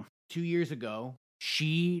Klum. 2 years ago,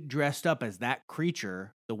 she dressed up as that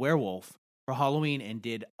creature, the werewolf, for Halloween and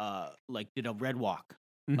did a red walk.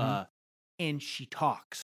 Mhm. And she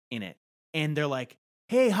talks in it. And they're like,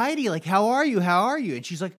 "Hey Heidi, like how are you? How are you?" And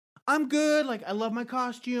she's like, "I'm good. Like I love my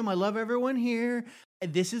costume. I love everyone here.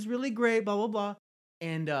 And this is really great, blah blah blah."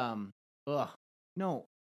 And no,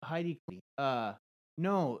 Heidi,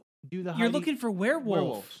 no, do the You're Heidi looking for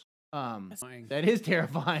werewolves. werewolves. That is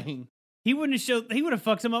terrifying. He wouldn't have showed. He would have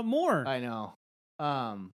fucked him up more. I know.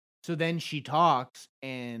 So then she talks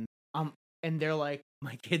and they're like,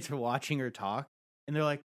 my kids are watching her talk and they're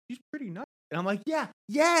like, "She's pretty nice." And I'm like, "Yeah,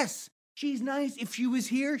 yes, she's nice. If she was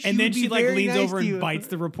here, she and then would be she like very leans nice over to and you." bites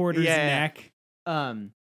the reporter's Yeah. neck.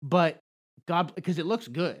 But God, because it looks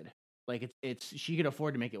good, like it's she could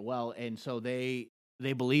afford to make it well, and so they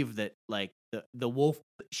believe that like the wolf,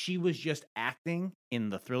 she was just acting in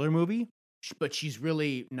the Thriller movie, but she's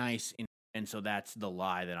really nice, and so that's the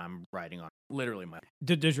lie that I'm writing on. Literally, my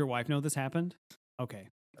Does your wife know this happened? Okay.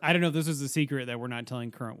 I don't know if this is a secret that we're not telling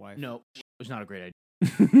current wife. no, it was not a great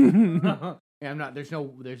idea. Yeah, I'm not. There's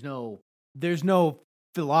no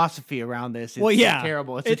philosophy around this. It's Well, yeah.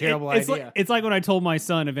 terrible. It's a terrible it's idea. Like, it's like when I told my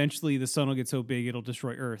son, eventually the sun will get so big it'll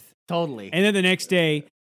destroy Earth. Totally. And then the next day,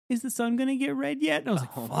 is the sun gonna get red yet? And I was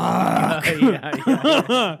like, Oh fuck. my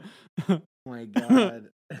yeah. Oh my God.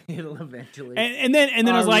 It'll eventually. And then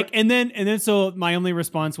I was like, and then so my only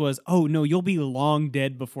response was, "Oh no, you'll be long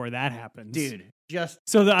dead before that happens, dude. Just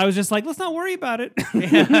So I was just like, let's not worry about it.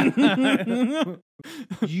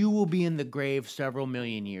 you will be in the grave several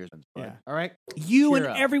million years. Yeah. All right. You Cheer and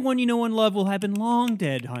up. everyone you know and love will have been long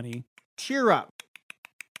dead, honey. Cheer up.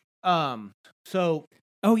 So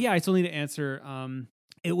Oh yeah, I still need to answer.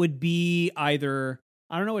 It would be either,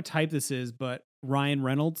 I don't know what type this is, but Ryan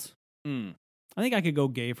Reynolds. mm, I think I could go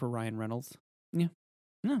gay for Ryan Reynolds. Yeah.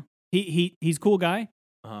 No. He's a cool guy.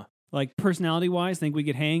 Uh-huh. Like personality wise, think we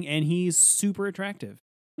could hang, and he's super attractive.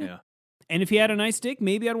 Yeah. And if he had a nice dick,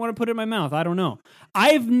 maybe I'd want to put it in my mouth. I don't know.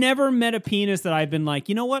 I've never met a penis that I've been like,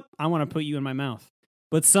 you know what? I want to put you in my mouth.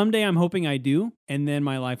 But someday I'm hoping I do, and then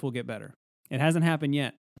my life will get better. It hasn't happened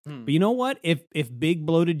yet. But you know what? If big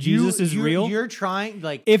bloated Jesus is real, you're trying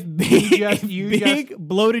like if big, you if big just-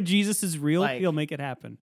 bloated Jesus is real, like- he'll make it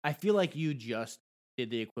happen. I feel like you just did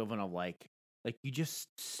the equivalent of like you just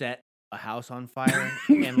set a house on fire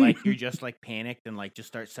and like you're just like panicked and like just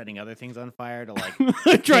start setting other things on fire to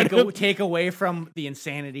like Try take away from the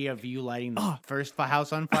insanity of you lighting the first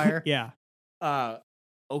house on fire. Yeah.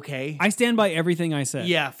 Okay. I stand by everything I said.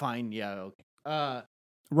 Yeah, fine. Yeah, okay.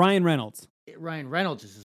 Ryan Reynolds. Ryan Reynolds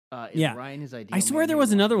is Yeah. Ryan his ideal. I swear man there to was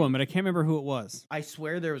watch. another one, but I can't remember who it was. I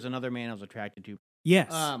swear there was another man I was attracted to.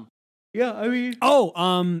 Yes. Yeah, I mean,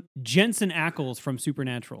 Jensen Ackles from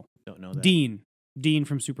Supernatural. don't know that. Dean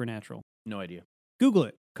from Supernatural. No idea. Google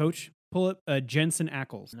it, Coach. Pull up Jensen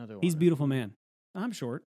Ackles. Another one. He's a beautiful man. I'm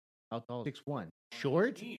short. How tall? 6'1".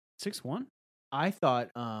 Short? 6'1". I thought.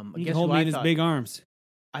 He Guess can hold who me I in his thought? big arms.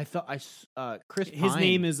 I thought Chris. His Pine.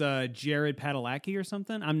 name is Jared Padalecki or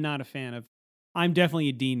something. I'm not a fan of. I'm definitely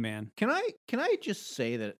a Dean man. Can I just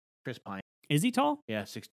say that Chris Pine? Is he tall? Yeah,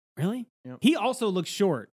 6. Really? Yep. He also looks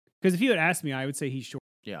short. Because if you had asked me, I would say he's short.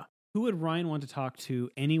 Yeah. Who would Ryan want to talk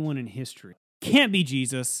to? Anyone in history? Can't be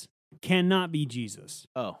Jesus. Cannot be Jesus.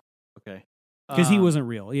 Oh, okay. Because he wasn't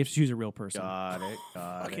real. You have to choose a real person. Got it.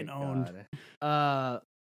 Got Fucking it. owned. Got it.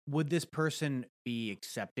 Would this person be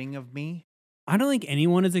accepting of me? I don't think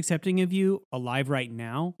anyone is accepting of you alive right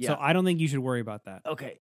now. Yeah. So I don't think you should worry about that.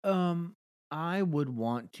 Okay. I would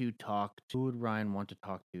want to talk. Who would Ryan want to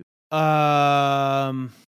talk to?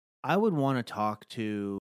 I would want to talk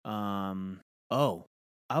to.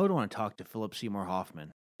 I would want to talk to Philip Seymour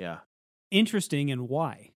Hoffman. Yeah. Interesting, and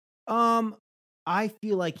why? I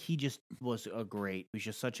feel like he just was he was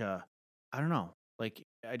just such a, I don't know. Like,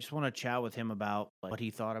 I just want to chat with him about like, what he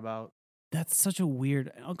thought about. That's such a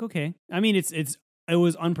weird. Okay. I mean, it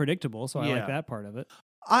was unpredictable, so I like Yeah. that part of it.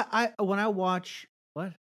 When I watch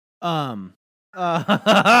what,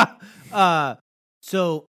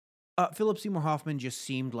 so Philip Seymour Hoffman just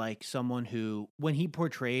seemed like someone who, when he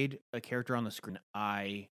portrayed a character on the screen,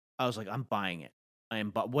 I was like, I'm buying it.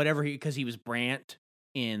 Whatever because he was Brant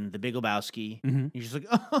in The Big Lebowski. Mm-hmm. He's just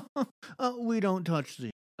like, we don't touch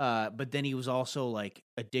the. But then he was also like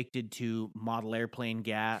addicted to model airplane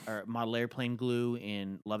glue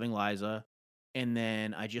in Loving Liza, and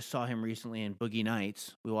then I just saw him recently in Boogie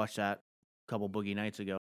Nights. We watched that a couple Boogie Nights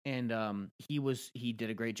ago, and he did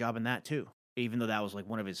a great job in that too. Even though that was like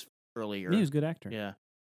one of his earlier. He was a good actor. Yeah.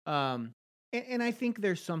 And I think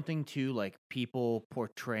there's something to like people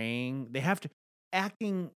portraying. They have to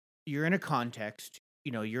acting. You're in a context.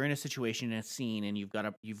 you're in a situation in a scene, and you've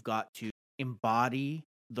got to embody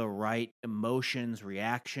the right emotions,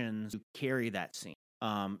 reactions to carry that scene.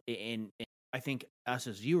 And I think us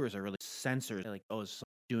as viewers are really censored, like, oh, is someone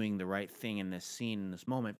doing the right thing in this scene, in this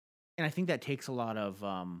moment? And I think that takes a lot of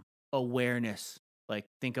awareness. Like,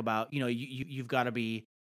 think about, you've got to be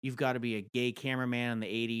a gay cameraman in the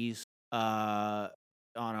 80s on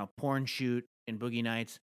a porn shoot in Boogie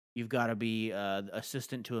Nights. You've got to be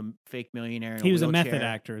assistant to a fake millionaire. He was a wheelchair. method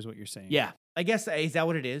actor, is what you're saying. Yeah, I guess, is that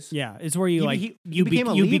what it is? Yeah, it's where you he became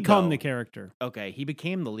a lead, become though. the character. Okay, he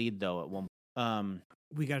became the lead though at one.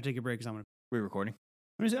 We got to take a break because I'm Re-recording.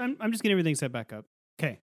 I'm just getting everything set back up.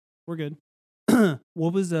 Okay, we're good.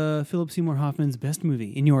 What was Philip Seymour Hoffman's best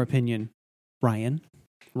movie in your opinion, Ryan?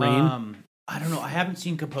 Rain? I don't know. I haven't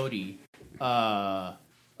seen Capote.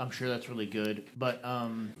 I'm sure that's really good, but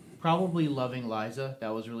probably Loving Liza.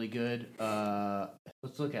 That was really good.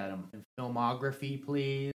 Let's look at him. Filmography,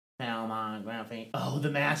 please. Filmography. Oh, The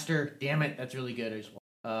Master. Damn it, that's really good. I just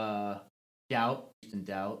Doubt. In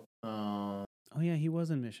Doubt. Oh yeah, he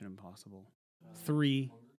was in Mission Impossible 3.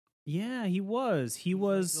 Yeah, he was. He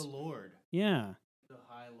was like the Lord. Yeah. The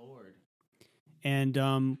High Lord.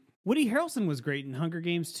 And Woody Harrelson was great in Hunger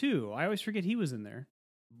Games too. I always forget he was in there.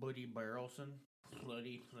 Woody Harrelson.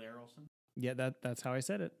 Yeah, that's how I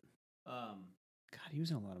said it. God, he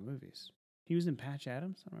was in a lot of movies. He was in Patch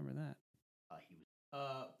Adams. I remember that. He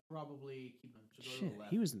was probably. Shit,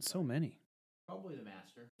 he was in so many. Probably The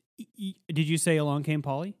Master. Did you say Along Came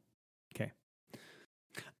Polly? Okay.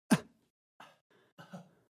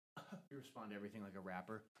 You respond to everything like a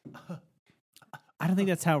rapper. I don't think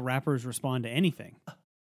that's how rappers respond to anything.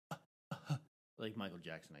 Like Michael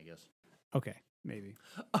Jackson, I guess. Okay, maybe.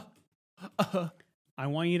 I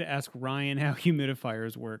want you to ask Ryan how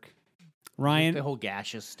humidifiers work. Ryan, the whole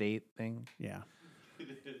gaseous state thing. Yeah.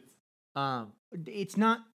 It's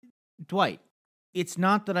not, Dwight. It's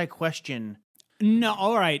not that I question. No,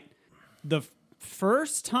 all right. The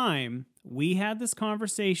first time we had this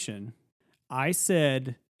conversation, I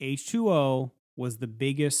said H2O was the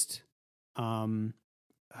biggest.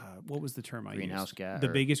 What was the term I used? Greenhouse gas. The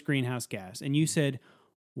biggest greenhouse gas, and you said,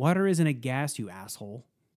 "Water isn't a gas, you asshole."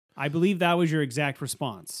 I believe that was your exact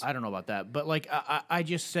response. I don't know about that, but like I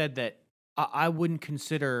just said that I wouldn't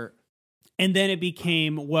consider. And then it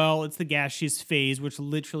became, well, it's the gaseous phase, which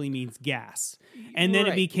literally means gas. And then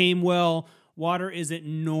it became, well, water isn't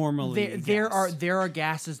normally a gas. There are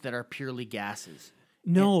gases that are purely gases.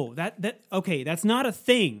 No, okay, that's not a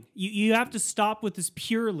thing. You have to stop with this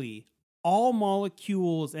purely. All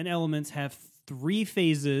molecules and elements have 3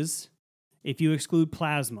 phases. If you exclude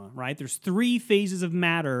plasma, right? There's 3 phases of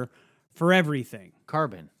matter for everything.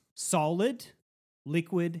 Carbon. Solid,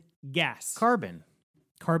 liquid, gas. Carbon.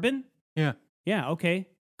 Carbon? Yeah. Yeah, okay.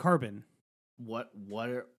 Carbon.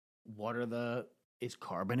 Is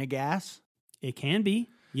carbon a gas? It can be.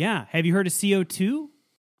 Yeah. Have you heard of CO2?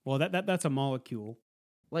 Well, that's a molecule.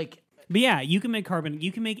 But yeah, you can make carbon.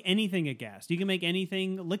 You can make anything a gas. You can make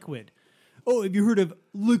anything liquid. Oh, have you heard of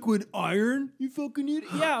liquid iron? You fucking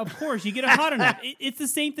idiot. Yeah, of course. You get it hot enough. It's the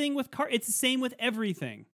same thing with it's the same with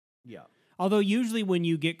everything. Yeah. Although usually when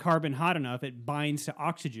you get carbon hot enough, it binds to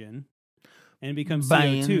oxygen and becomes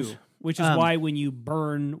Binds. CO2, which is why when you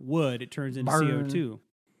burn wood, it turns into CO2.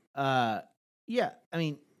 Yeah. I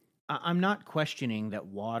mean, I'm not questioning that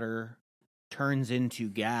water turns into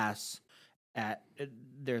gas.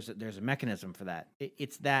 There's a mechanism for that.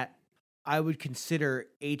 It's that I would consider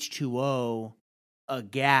H2O a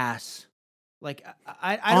gas. Like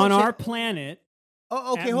I don't on our planet.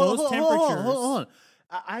 Oh, okay. At Hold most on. temperatures.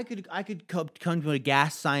 I could come to a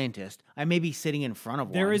gas scientist. I may be sitting in front of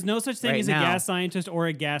one. There is no such thing right as now. a gas scientist or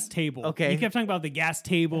a gas table. Okay. You kept talking about the gas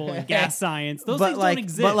table and gas science. Those but things like, don't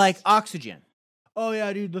exist. But like oxygen. Oh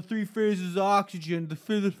yeah, dude. The 3 phases of oxygen.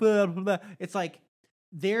 It's like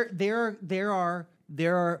there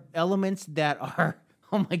are elements that are.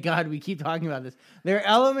 Oh my God, we keep talking about this. There are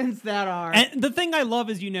elements that are. And the thing I love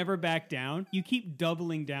is you never back down. You keep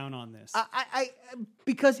doubling down on this.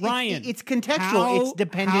 Because Ryan, it's contextual. It's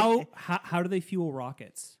dependent. How do they fuel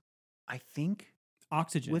rockets? I think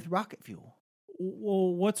Oxygen. with rocket fuel.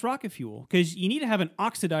 Well, what's rocket fuel? Because you need to have an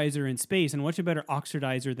oxidizer in space, and what's a better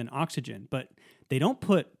oxidizer than oxygen? But they don't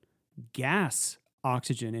put gas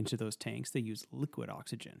oxygen into those tanks. They use liquid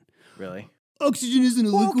oxygen. Really? Oxygen isn't a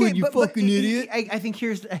liquid, you fucking idiot. I think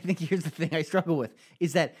here's the thing I struggle with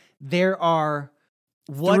is that there are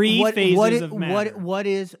 3 phases of matter. What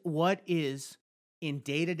is in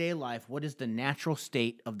day-to-day life, what is the natural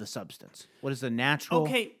state of the substance? What is the natural?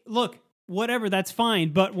 Okay, look, whatever, that's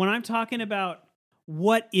fine. But when I'm talking about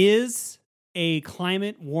what is a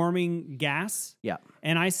climate warming gas. Yeah.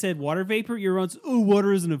 And I said water vapor. You're on. Oh,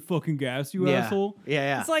 water isn't a fucking gas, you asshole.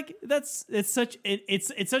 Yeah. It's like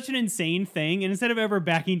it's such an insane thing. And instead of ever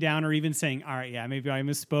backing down or even saying, all right, yeah, maybe I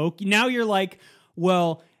misspoke. Now you're like,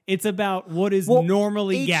 well, it's about what is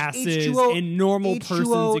normally gases and normal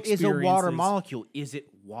person's experiences. Is a water molecule. Is it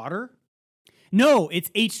water? No, it's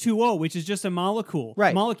H2O, which is just a molecule.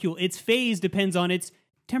 Right. Molecule. Its phase depends on its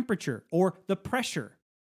temperature or the pressure.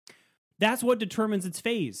 That's what determines its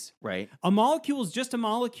phase. Right. A molecule is just a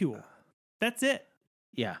molecule. That's it.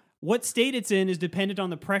 Yeah. What state it's in is dependent on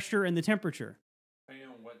the pressure and the temperature. Depending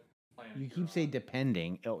on what planet You you're keep on. saying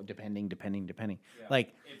depending. Oh, depending. Yeah.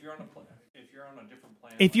 Like, if you're on a different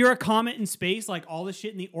planet. If you're a comet in space, like all the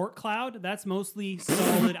shit in the Oort cloud, that's mostly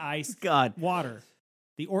solid ice, God. water.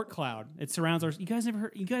 The Oort cloud. It surrounds our. You guys never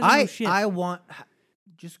heard? You guys know shit. I want.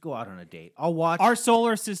 Just go out on a date. I'll watch. Our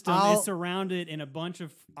solar system is surrounded in a bunch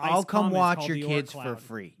of ice I'll come comets watch called your the Oort kids for cloud.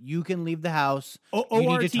 free. You can leave the house. You need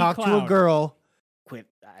ORT to talk to a cloud. girl. Quit.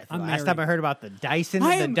 I'm Last time I married. heard about the Dyson,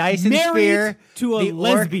 I the am Dyson married sphere, to a the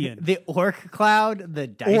lesbian. the Orc cloud, the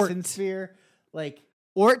Dyson Oort. sphere, like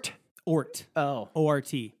Oort. Oort. Oh,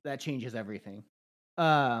 O-R-T. that changes everything.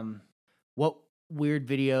 What weird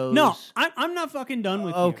videos? No, I'm not fucking done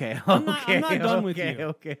with you. Okay, I'm not done with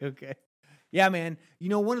you. Okay. Yeah, man. You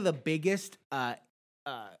know, one of the biggest, what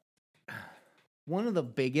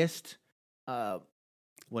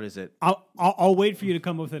is it? I'll wait for you to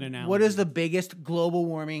come up with an analogy. What is the biggest global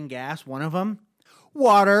warming gas? One of them,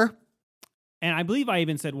 water. And I believe I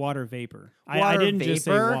even said water vapor. I Water didn't just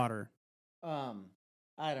say vapor? water. I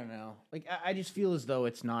don't know. Like, I just feel as though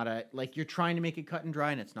it's not like you're trying to make it cut and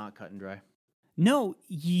dry, and it's not cut and dry. No,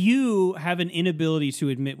 you have an inability to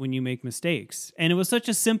admit when you make mistakes. And it was such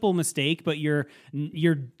a simple mistake, but your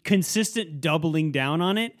consistent doubling down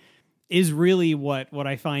on it is really what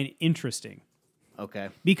I find interesting. Okay.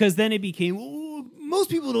 Because then it became, "Oh, most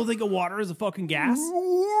people don't think of water as a fucking gas."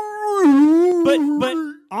 But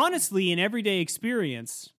honestly, in everyday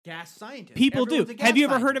experience, Gas scientist. people Everyone's do. a gas Have you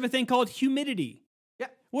ever heard scientist. of a thing called humidity? Yeah.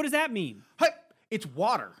 What does that mean? Hey, it's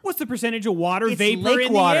water. What's the percentage of water It's vapor lake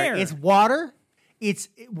in water. the air? It's water. It's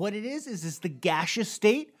what it is it's the gaseous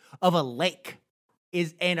state of a lake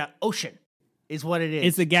and an ocean is what it is.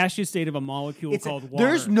 It's the gaseous state of a molecule It's called water.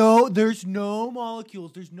 there's no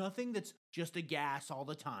molecules. There's nothing that's just a gas all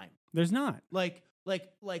the time. There's not. Like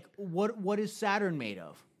what is Saturn made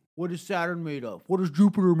of? What is Saturn made of? What is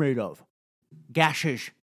Jupiter made of?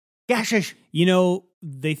 Gases. You know,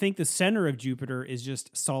 they think the center of Jupiter is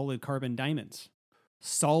just solid carbon diamonds.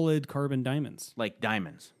 Solid carbon diamonds. Like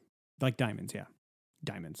diamonds. Like diamonds, yeah.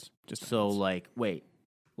 Diamonds. Just So diamonds.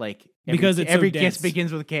 Because it's so every dense. kiss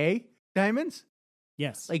begins with K. Diamonds.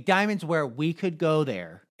 Yes. Like diamonds where we could go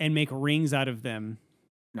there. And make rings out of them.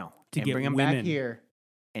 No. To and get bring them women. back here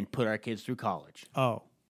and put our kids through college. Oh.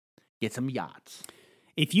 Get some yachts.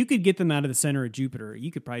 If you could get them out of the center of Jupiter,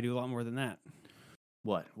 you could probably do a lot more than that.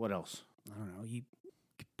 What? What else? I don't know. You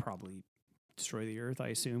could probably destroy the Earth, I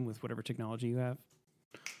assume, with whatever technology you have.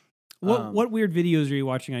 What weird videos are you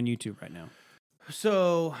watching on YouTube right now?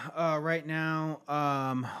 So right now,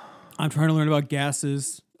 I'm trying to learn about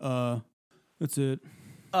gases. That's it.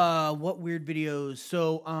 what weird videos?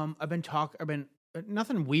 So I've been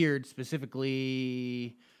nothing weird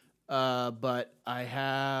specifically, but I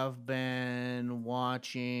have been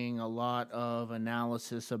watching a lot of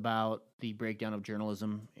analysis about the breakdown of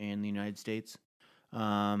journalism in the United States.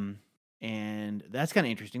 And that's kind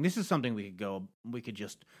of interesting. This is something we could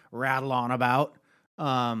just rattle on about.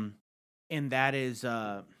 And that is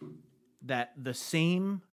that the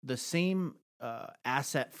same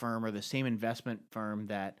asset firm or the same investment firm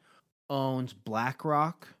that owns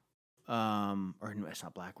BlackRock, or no, it's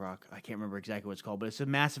not BlackRock. I can't remember exactly what it's called, but it's a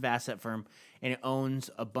massive asset firm, and it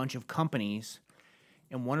owns a bunch of companies.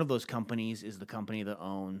 And one of those companies is the company that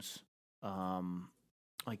owns,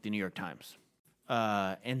 like the New York Times.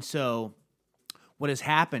 And so, what has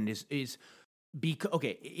happened is this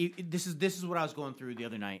is what I was going through the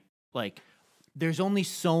other night. Like, there's only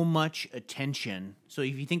so much attention. So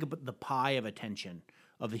if you think about the pie of attention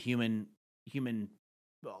of the human,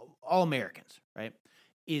 all Americans, right?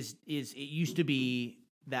 Is it used to be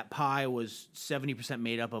that pie was 70%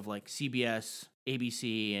 made up of like CBS,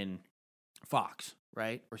 ABC, and Fox,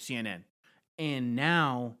 right? Or CNN. And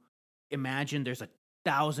now imagine there's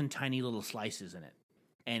 1,000 tiny little slices in it.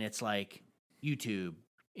 And it's like YouTube,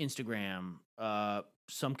 Instagram,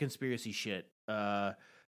 some conspiracy shit, maybe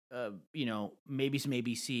some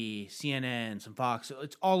ABC, CNN, some Fox. So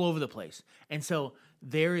it's all over the place. And so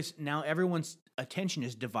there is now everyone's attention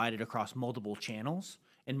is divided across multiple channels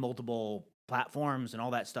and multiple platforms and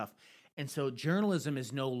all that stuff. And so journalism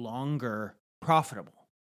is no longer profitable.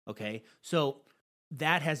 Okay. So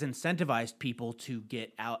that has incentivized people to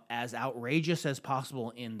get out as outrageous as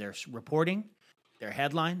possible in their reporting, their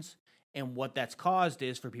headlines. And what that's caused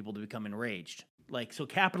is for people to become enraged. Like, so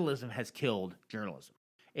capitalism has killed journalism.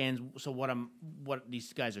 And so what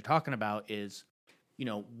these guys are talking about is,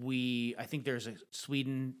 I think there's a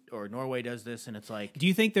Sweden or Norway does this, and it's like, Do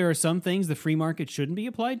you think there are some things the free market shouldn't be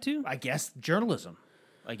applied to? I guess journalism,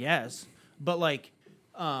 I guess. But like,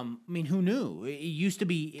 who knew? It used to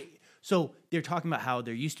be. So they're talking about how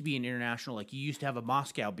there used to be an international, like you used to have a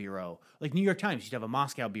Moscow bureau, like New York Times used to have a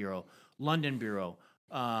Moscow bureau, London bureau,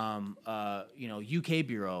 UK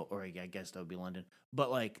bureau, or I guess that would be London. But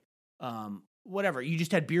like, whatever, you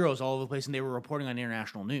just had bureaus all over the place, and they were reporting on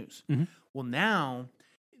international news. Mm-hmm. Well, now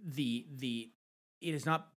it is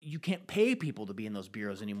not. You can't pay people to be in those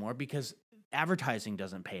bureaus anymore because advertising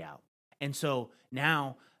doesn't pay out, and so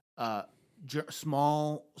now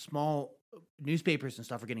small newspapers and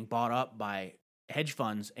stuff are getting bought up by hedge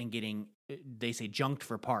funds and getting, they say, junked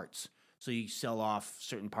for parts. So you sell off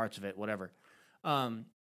certain parts of it, whatever.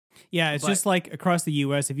 Yeah, it's just like across the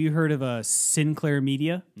U.S. Have you heard of Sinclair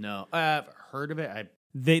Media? No, I've heard of it.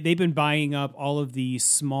 They've been buying up all of the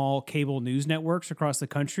small cable news networks across the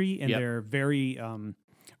country, and they're very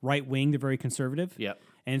right wing. They're very conservative. Yep.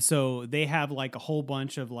 And so they have like a whole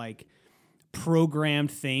bunch of like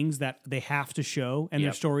programmed things that they have to show, and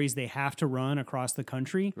their stories they have to run across the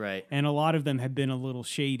country. Right. And a lot of them have been a little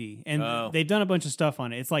shady, and they've done a bunch of stuff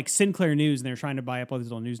on it. It's like Sinclair News, and they're trying to buy up all these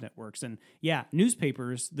little news networks. And yeah,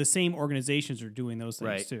 newspapers, the same organizations are doing those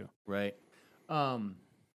things too. Right.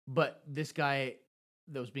 But this guy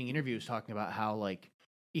that was being interviewed was talking about how, like,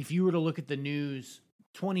 if you were to look at the news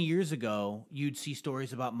 20 years ago, you'd see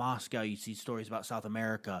stories about Moscow, you'd see stories about South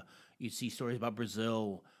America, you'd see stories about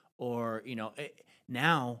Brazil, or,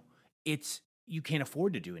 now you can't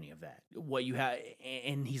afford to do any of that. What you have,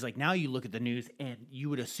 and he's like, now you look at the news and you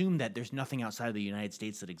would assume that there's nothing outside of the United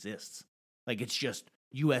States that exists. Like, it's just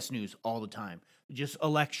U.S. news all the time, just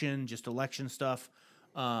election stuff.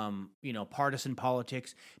 Partisan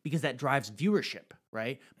politics, because that drives viewership,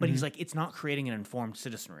 right? But he's like, it's not creating an informed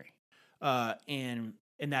citizenry. And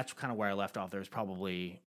that's kind of where I left off. There's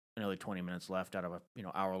probably another 20 minutes left out of a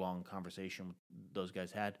hour-long conversation those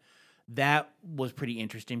guys had. That was pretty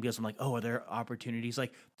interesting because I'm like, oh, are there opportunities?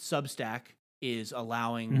 Like Substack is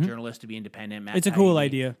allowing journalists to be independent. It's a cool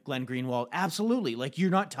idea. Glenn Greenwald, absolutely. Like,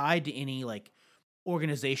 you're not tied to any like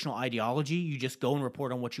organizational ideology. You just go and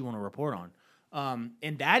report on what you want to report on.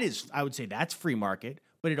 And that is, I would say, that's free market,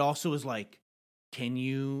 but it also is like, can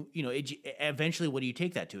you, eventually what do you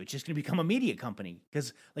take that to? It's just going to become a media company,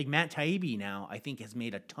 because like Matt Taibbi now, I think, has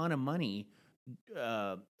made a ton of money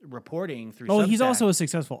reporting through Substack. He's also a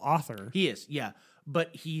successful author. He is, yeah.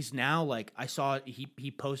 But he's now like, I saw he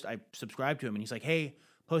I subscribed to him, and he's like, hey,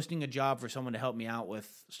 posting a job for someone to help me out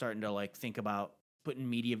with starting to like think about putting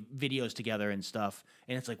media videos together and stuff.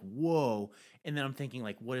 And it's like, whoa. And then I'm thinking,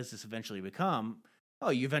 like, what does this eventually become?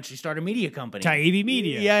 Oh, you eventually start a media company. Taibbi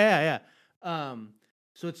Media. Yeah.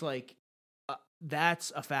 So it's like,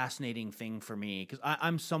 that's a fascinating thing for me, because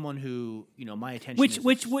I'm someone who, my attention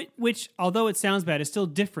which, although it sounds bad, is still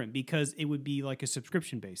different, because it would be like a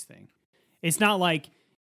subscription-based thing. It's not like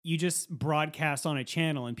you just broadcast on a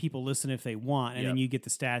channel and people listen if they want, and then you get the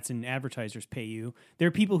stats and advertisers pay you. There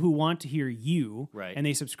are people who want to hear you, right, and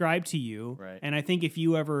they subscribe to you. Right. And I think if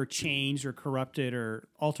you ever changed or corrupted or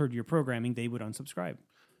altered your programming, they would unsubscribe.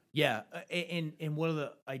 Yeah, and one of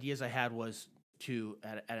the ideas I had was to,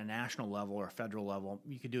 at a national level or a federal level,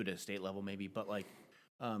 you could do it at a state level maybe, but like,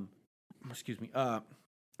 what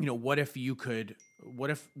if you could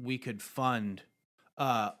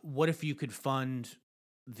fund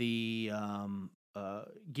the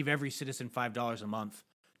give every citizen $5 a month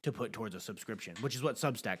to put towards a subscription, which is what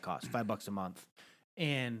Substack costs, $5 a month.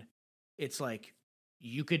 And it's like,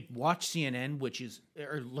 you could watch CNN,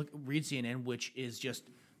 read CNN, which is just,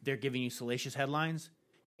 they're giving you salacious headlines,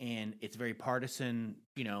 and it's very partisan,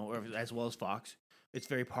 or as well as Fox. It's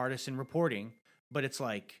very partisan reporting, but it's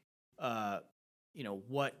like,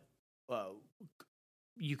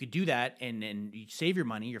 you could do that and you save your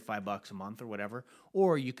money, your $5 a month or whatever,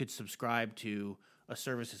 or you could subscribe to a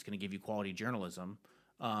service that's going to give you quality journalism.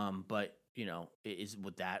 But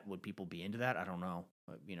would people be into that? I don't know.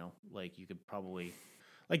 Like, you could probably,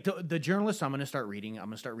 like, the journalists I'm going to start reading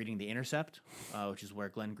The Intercept, which is where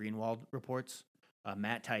Glenn Greenwald reports.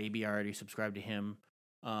 Matt Taibbi, I already subscribed to him.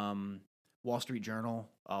 Wall Street Journal,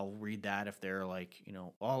 I'll read that if they're like,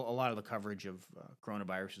 a lot of the coverage of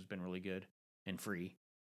coronavirus has been really good and free.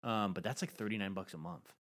 But that's like $39 a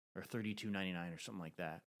month. or $32.99 or something like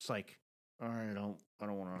that. It's like, all right, I don't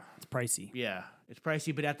want to. It's pricey. Yeah, it's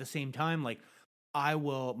pricey, but at the same time, like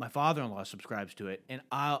my father-in-law subscribes to it, and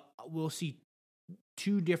we'll see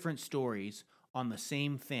two different stories on the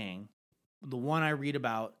same thing. The one I read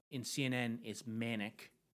about in CNN is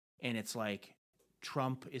manic, and it's like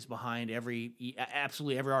Trump is behind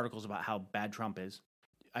absolutely every article is about how bad Trump is.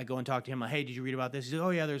 I go and talk to him, like, hey, did you read about this? He's like, oh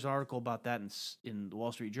yeah, there's an article about that in the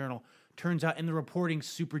Wall Street Journal. Turns out, and the reporting's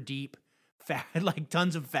super deep, like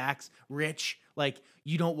tons of facts, rich. Like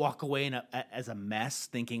you don't walk away as a mess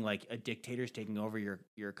thinking like a dictator's taking over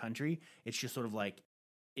your country. It's just sort of like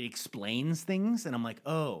it explains things, and I'm like,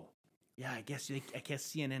 oh yeah, I guess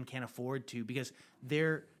CNN can't afford to, because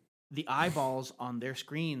the eyeballs on their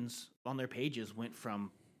screens on their pages went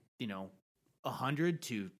from 100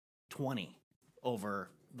 to 20 over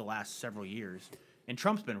the last several years, and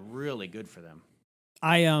Trump's been really good for them.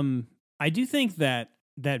 I do think that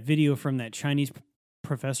video from that Chinese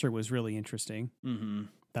professor was really interesting. Mm-hmm.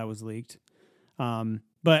 That was leaked,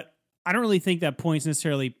 but I don't really think that points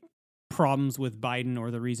necessarily problems with Biden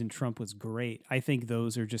or the reason Trump was great. I think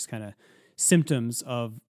those are just kind of symptoms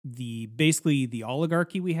of basically the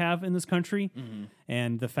oligarchy we have in this country,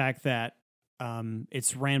 and the fact that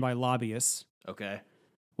it's ran by lobbyists. Okay.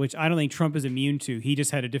 Which I don't think Trump is immune to. He just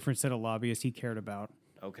had a different set of lobbyists he cared about.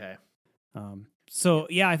 Okay. So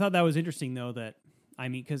yeah, I thought that was interesting though.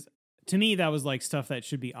 Because to me that was like stuff that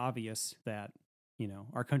should be obvious, that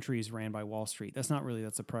our country is ran by Wall Street. That's not really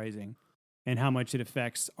that surprising. And how much it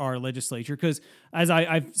affects our legislature. Because as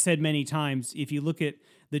I've said many times, if you look at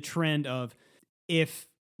the trend of if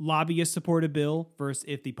lobbyists support a bill versus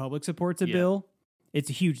if the public supports a bill, it's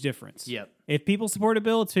a huge difference. Yep. If people support a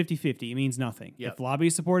bill, it's 50-50. It means nothing. Yep. If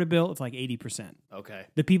lobbyists support a bill, it's like 80%. Okay.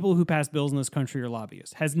 The people who pass bills in this country are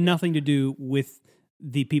lobbyists. Has nothing to do with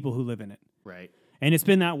the people who live in it. Right. And it's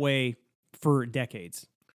been that way for decades.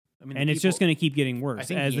 I mean, and it's just going to keep getting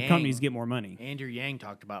worse as the companies get more money. Andrew Yang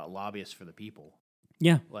talked about lobbyists for the people.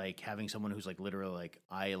 Yeah. Like having someone who's like literally like,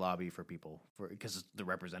 I lobby for people because the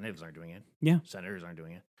representatives aren't doing it. Yeah. Senators aren't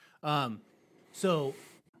doing it. What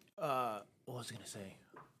was I going to say?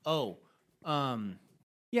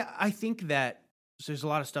 Yeah, I think that there's a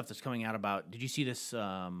lot of stuff that's coming out about, did you see this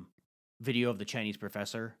video of the Chinese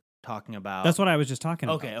professor talking about? That's what I was just talking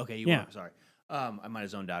about. Okay, you were, sorry. I might have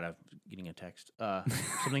zoned out of getting a text.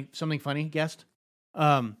 Something funny, guest?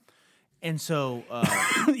 And so...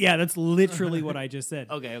 yeah, that's literally what I just said.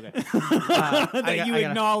 Okay. That you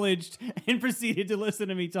acknowledged and proceeded to listen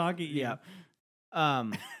to me talking. Yeah.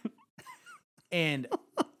 And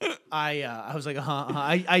I was like,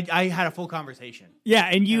 I had a full conversation. Yeah,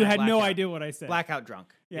 and you And I had no blacked out. idea what I said. Blackout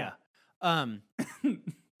drunk. Yeah. I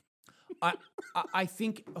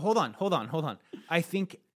think. Hold on. I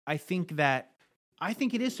think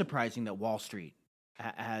it is surprising that Wall Street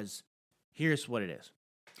has. Here's what it is.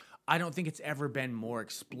 I don't think it's ever been more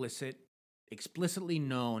explicitly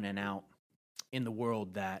known and out in the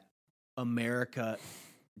world that America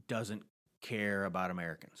doesn't care about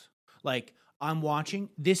Americans. Like, I'm watching.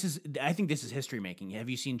 I think this is history making. Have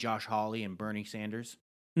you seen Josh Hawley and Bernie Sanders?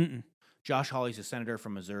 Mm-mm. Josh Hawley's a senator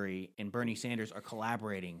from Missouri, and Bernie Sanders are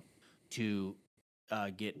collaborating to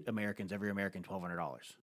get every American $1,200.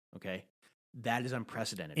 Okay, that is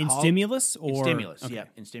unprecedented. In stimulus or in stimulus? Okay. Yeah,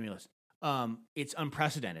 in stimulus. It's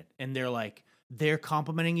unprecedented, and they're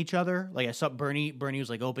complimenting each other. Like I saw Bernie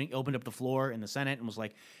was like opened up the floor in the Senate and was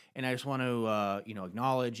like, and I just want to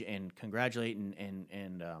acknowledge and congratulate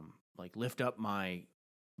and like lift up my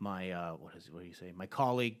what do you say? My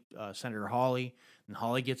colleague Senator Hawley. And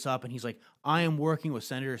Hawley gets up and he's like, I am working with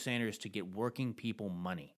Senator Sanders to get working people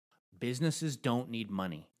money. Businesses don't need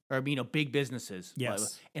money. Or big businesses.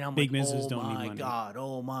 Yes. And I'm big like, businesses don't need money.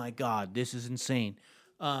 Oh my God, this is insane.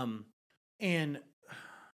 And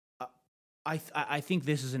I think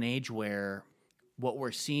this is an age where what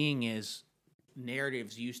we're seeing is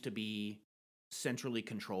narratives used to be centrally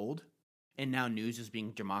controlled, and now news is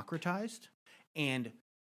being democratized. And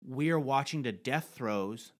we are watching the death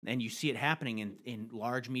throes, and you see it happening in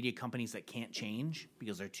large media companies that can't change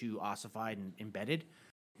because they're too ossified and embedded.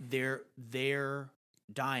 They're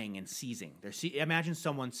dying and seizing. Imagine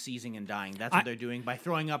someone seizing and dying. That's what they're doing by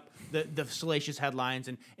throwing up the salacious headlines,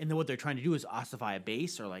 and then what they're trying to do is ossify a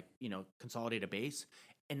base or consolidate a base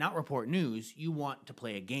and not report news. You want to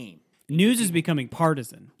play a game. News is becoming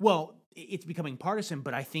partisan. Well, it's becoming partisan,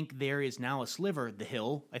 but I think there is now a sliver. The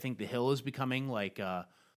Hill. I think the Hill is becoming like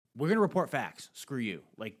we're going to report facts. Screw you.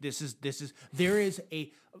 Like there is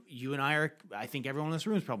you and I are. I think everyone in this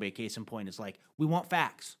room is probably a case in point. It's like we want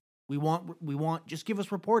facts. We want. Just give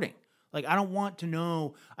us reporting. Like I don't want to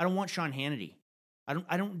know. I don't want Sean Hannity.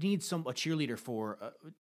 I don't need a cheerleader for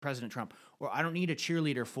President Trump, or I don't need a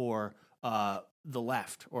cheerleader for the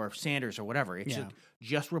left or Sanders or whatever. It's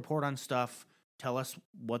just report on stuff, tell us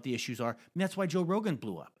what the issues are. And that's why Joe Rogan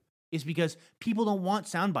blew up. Is because people don't want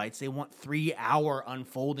sound bites. They want 3-hour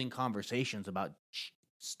unfolding conversations about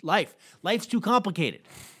life. Life's too complicated.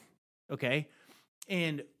 Okay?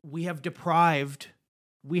 And we have been deprived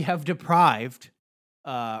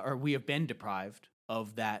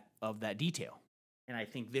of that detail. And I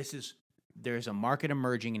think there's a market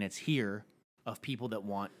emerging, and it's here, of people that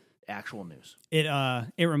want actual news. It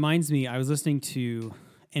reminds me, I was listening to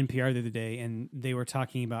NPR the other day, and they were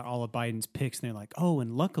talking about all of Biden's picks, and they're like, oh,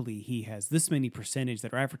 and luckily he has this many percentage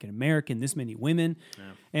that are African American, this many women. Yeah.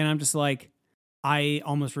 And I'm just like, I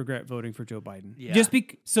almost regret voting for Joe Biden. Yeah. Just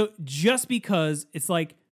because it's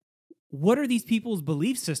like, what are these people's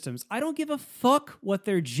belief systems? I don't give a fuck what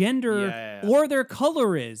their gender or their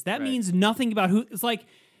color is. That means nothing about who.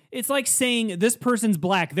 It's like saying this person's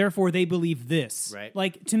black, therefore they believe this. Right.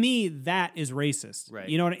 Like, to me, that is racist. Right.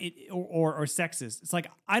 You know what? Or sexist. It's like,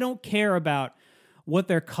 I don't care about what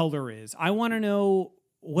their color is. I want to know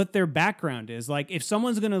what their background is. Like, if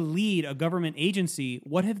someone's going to lead a government agency,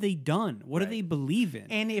 what have they done? What do they believe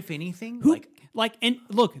in? And if anything, and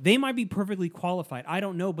look, they might be perfectly qualified. I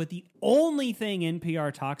don't know, but the only thing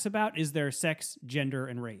NPR talks about is their sex, gender,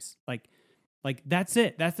 and race. Like that's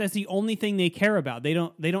it. That's the only thing they care about. They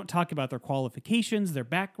don't talk about their qualifications, their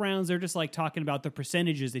backgrounds. They're just like talking about the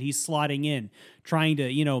percentages that he's slotting in, trying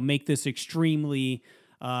to, make this extremely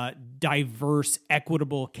diverse,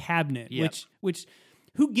 equitable cabinet. Yep. Which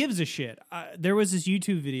who gives a shit? There was this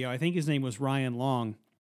YouTube video. I think his name was Ryan Long.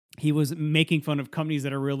 He was making fun of companies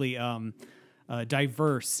that are really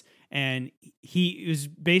diverse. And he was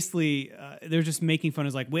basically, they're just making fun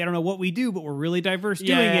of, like, I don't know what we do, but we're really diverse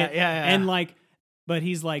doing it. Yeah. And but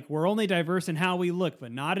he's like, we're only diverse in how we look,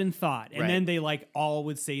 but not in thought. And then they all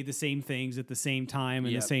would say the same things at the same time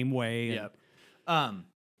in the same way. Yep.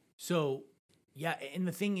 So, and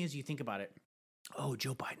the thing is, you think about it,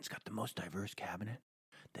 Joe Biden's got the most diverse cabinet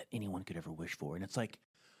that anyone could ever wish for. And it's like,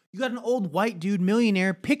 you got an old white dude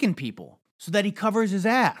millionaire picking people so that he covers his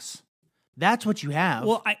ass. That's what you have.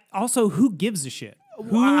 Well, who gives a shit?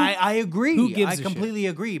 I agree. Who gives a shit? I completely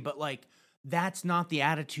agree. But that's not the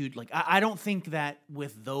attitude. I don't think that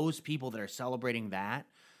with those people that are celebrating that,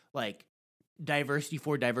 diversity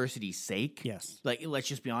for diversity's sake. Yes. Let's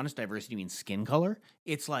just be honest. Diversity means skin color.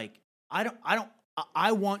 It's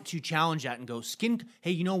I want to challenge that and go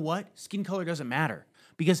hey, you know what? Skin color doesn't matter,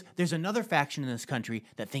 because there's another faction in this country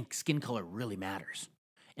that thinks skin color really matters,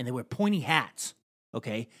 and they wear pointy hats.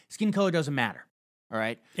 Okay, skin color doesn't matter. All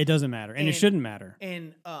right, it doesn't matter, and it shouldn't matter.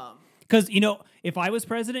 And because if I was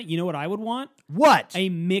president, you know what I would want? What? A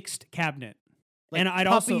mixed cabinet, and I'd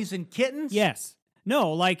puppies and kittens. Yes.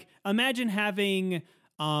 No. Imagine having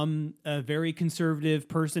a very conservative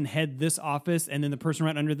person head this office, and then the person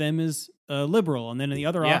right under them is liberal, and then in the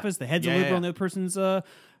other office, the head's a liberal, and the other person's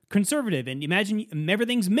conservative. And imagine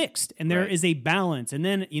everything's mixed, and there is a balance. And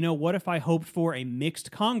then, what if I hoped for a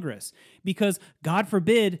mixed Congress? Because God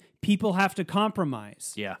forbid people have to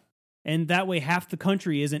compromise. Yeah. And that way half the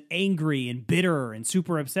country isn't angry and bitter and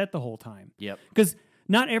super upset the whole time. Yep. Because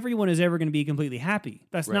not everyone is ever going to be completely happy.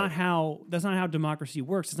 That's not how democracy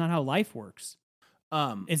works. It's not how life works.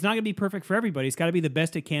 It's not going to be perfect for everybody. It's got to be the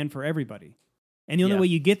best it can for everybody. And the only way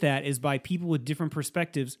you get that is by people with different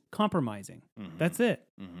perspectives compromising. Mm-hmm. That's it.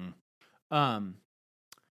 Mm-hmm.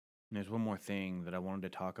 There's one more thing that I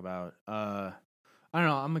wanted to talk about. I don't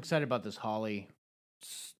know. I'm excited about this Holly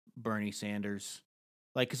Bernie Sanders.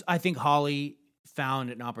 Because I think Holly found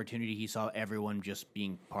an opportunity. He saw everyone just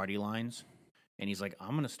being party lines, and he's like, I'm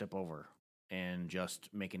going to step over and just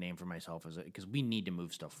make a name for myself because we need to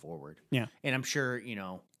move stuff forward. Yeah. And I'm sure,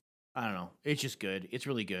 I don't know. It's just good. It's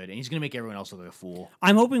really good. And he's going to make everyone else look like a fool.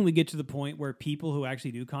 I'm hoping we get to the point where people who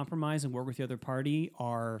actually do compromise and work with the other party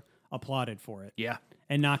are applauded for it. Yeah.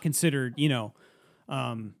 And not considered,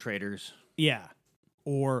 traitors. Yeah.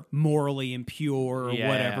 Or morally impure or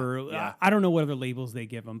whatever. Yeah. I don't know what other labels they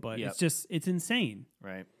give them, but it's insane.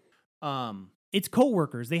 Right. It's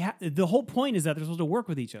coworkers. The whole point is that they're supposed to work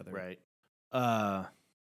with each other. Right.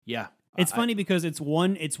 Yeah. It's funny because it's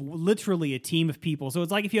literally a team of people. So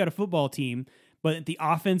it's like if you had a football team, but the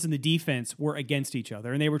offense and the defense were against each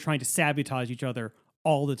other, and they were trying to sabotage each other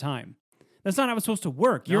all the time. That's not how it's supposed to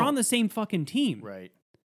work. You're on the same fucking team. Right.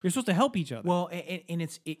 You're supposed to help each other. Well, and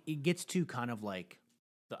it gets to kind of like,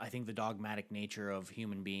 I think the dogmatic nature of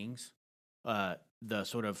human beings, the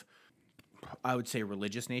sort of, I would say,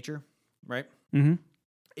 religious nature, right? Mm-hmm.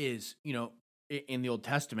 Is, in the Old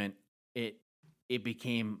Testament, it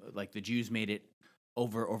became like the Jews made it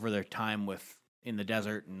over their time in the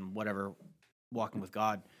desert and whatever, walking with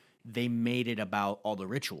God, they made it about all the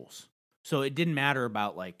rituals. So it didn't matter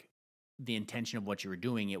about like the intention of what you were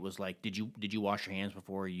doing. It was like, did you wash your hands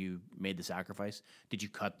before you made the sacrifice? Did you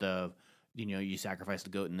cut you sacrifice the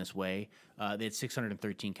goat in this way? They had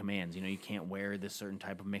 613 commands. You can't wear this certain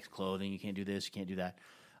type of mixed clothing. You can't do this. You can't do that.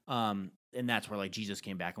 And that's where like Jesus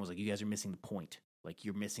came back and was like, you guys are missing the point. Like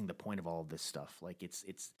you're missing the point of all of this stuff. Like it's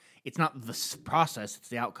not the process, it's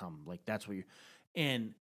the outcome. Like that's what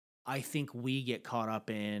and I think we get caught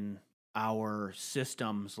up in our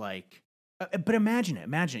systems. Like, but imagine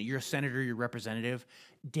it. You're a senator, you're a representative,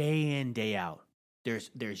 day in, day out.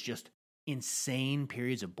 There's just insane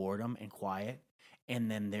periods of boredom and quiet.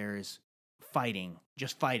 And then there's fighting,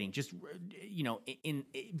 just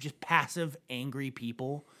passive, angry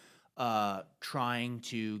people, trying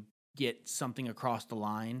to get something across the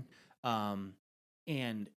line, and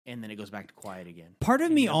then it goes back to quiet again. Part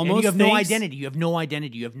of me almost you have thinks, no identity. You have no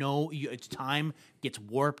identity. It's time gets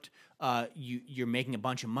warped. You're making a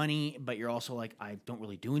bunch of money, but you're also like, I don't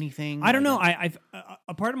really do anything. I don't know.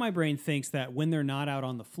 A part of my brain thinks that when they're not out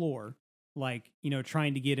on the floor, like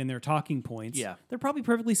trying to get in their talking points, they're probably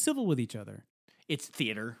perfectly civil with each other. It's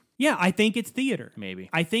theater. Yeah, I think it's theater. Maybe.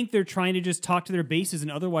 I think they're trying to just talk to their bases,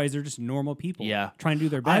 and otherwise they're just normal people trying to do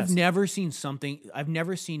their best. I've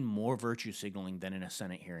never seen more virtue signaling than in a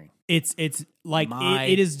Senate hearing. It's like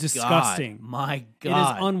it is disgusting. My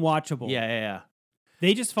God. It is unwatchable. Yeah.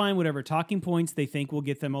 They just find whatever talking points they think will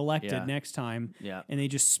get them elected next time, and they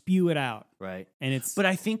just spew it out. Right. And but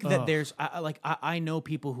I think that there's I know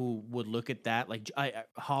people who would look at that. Like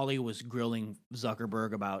Holly was grilling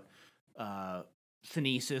Zuckerberg about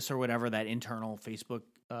Kinesis or whatever, that internal Facebook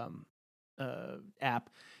app,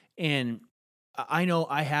 and I know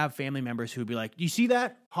I have family members who would be like, "Do you see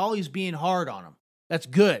that? Holly's being hard on him. That's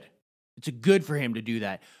good. It's good for him to do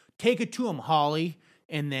that. Take it to him, Holly."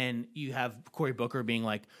 And then you have Cory Booker being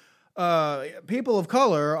like, people of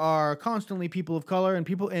color are constantly people of color, and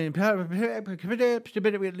people and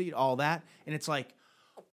all that, and it's like,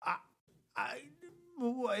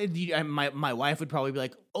 my wife would probably be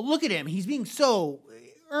like, "Oh, look at him! He's being so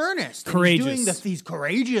earnest, courageous. And he's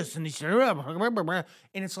courageous, and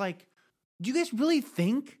and it's like, do you guys really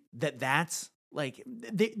think that that's like?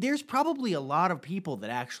 There's probably a lot of people that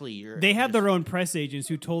actually they have their own press agents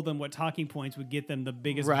who told them what talking points would get them the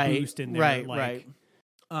biggest boost in their right.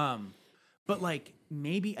 But like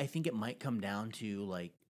maybe I think it might come down to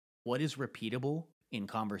like what is repeatable in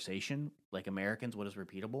conversation, like Americans. What is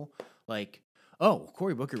repeatable? Like, oh,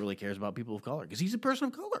 Cory Booker really cares about people of color because he's a person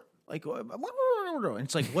of color. Like, and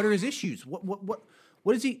it's like, what are his issues? What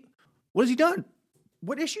has he done?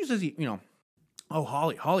 What issues has he? Oh,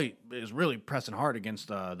 Holly is really pressing hard against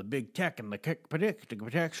the big tech and the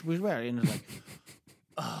protection. And it's like,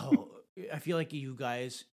 oh, I feel like you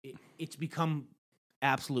guys, it's become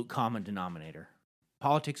absolute common denominator.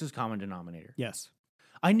 Politics is common denominator. Yes.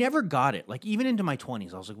 I never got it. Like, even into my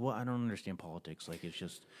 20s, I was like, well, I don't understand politics. Like, it's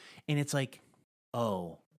just, and it's like,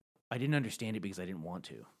 oh, I didn't understand it because I didn't want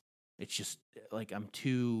to. It's just, like, I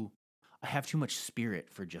have too much spirit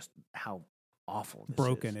for just how awful this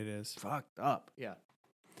broken is. it is. Fucked up. Yeah.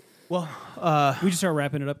 Well, we just start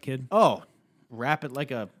wrapping it up, kid. Oh, wrap it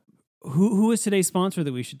like a... Who is today's sponsor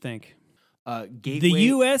that we should thank? Gateway, the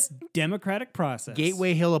U.S. democratic process.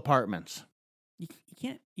 Gateway Hill Apartments. You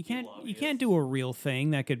can't do a real thing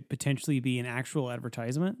that could potentially be an actual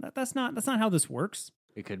advertisement. That's not how this works.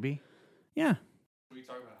 It could be. Yeah. We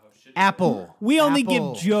talk about how shitty Apple. We only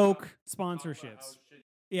Apple. give joke sponsorships.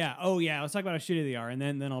 Yeah. Oh yeah. Let's talk about how shitty they are, and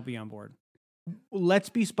then I'll be on board. Let's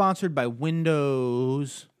be sponsored by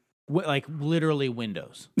Windows. Like literally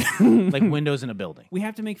Windows. Like Windows in a building. We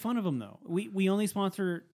have to make fun of them though. We only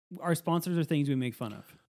sponsor. Our sponsors are things we make fun of.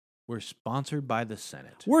 We're sponsored by the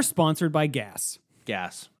Senate. We're sponsored by gas.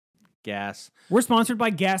 Gas. We're sponsored by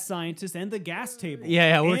Gas Scientists and the Gas Table.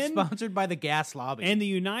 Yeah. We're sponsored by the Gas Lobby. And the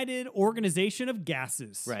United Organization of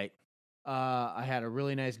Gases. Right. I had a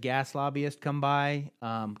really nice gas lobbyist come by.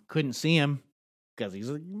 Couldn't see him because he's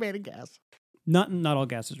made of gas. Not all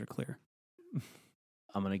gases are clear.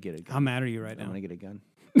 I'm going to get a gun. How mad are you right now? I'm going to get a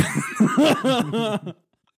gun.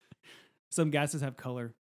 Some gases have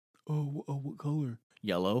color. Oh, what color?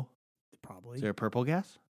 Yellow. Probably. Is there a purple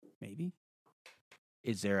gas? Maybe.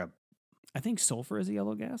 Is there a... I think sulfur is a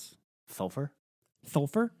yellow gas. Sulfur?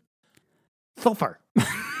 Sulfur? Sulfur.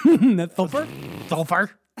 That sulfur?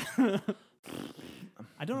 Sulfur. I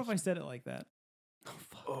don't know if I said it like that.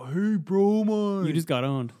 Oh, hey, bromine. You just got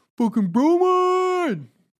owned. Fucking bromine.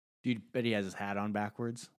 Dude, bet he has his hat on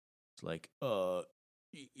backwards. It's like,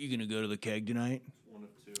 you gonna go to the keg tonight? One of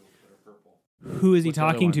two that are purple. Who is he What's the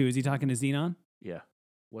other talking one? to? Is he talking to Xenon? Yeah.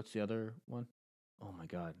 What's the other one? Oh my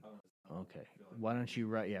God. Okay. Why don't you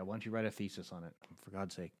write a thesis on it? For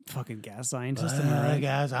God's sake. Fucking gas scientist. Am I right?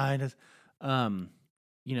 Gas scientist.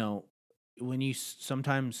 You know, when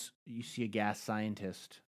sometimes you see a gas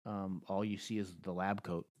scientist, all you see is the lab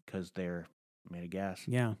coat because they're made of gas.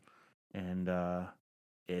 Yeah. And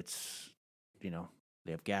it's,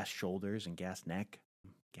 they have gas shoulders and gas neck,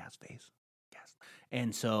 gas face, gas.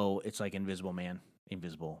 And so it's like Invisible Man,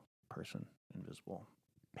 invisible person, invisible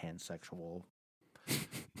pansexual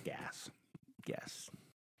gas.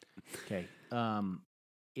 Okay.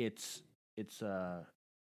 It's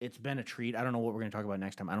been a treat. I don't know what we're going to talk about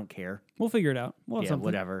next time. I don't care. We'll figure it out. We'll have Yeah, something.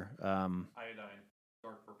 whatever. Iodine,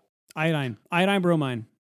 dark purple. Iodine, bromine.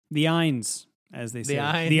 The Ines, as they say.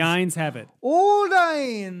 Ines. The Ines have it. Old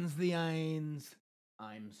Ines, the Ines.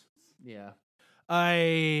 Imes. Yeah.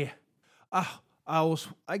 I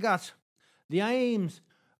got the Imes.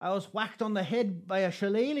 I was whacked on the head by a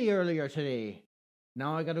shillelagh earlier today.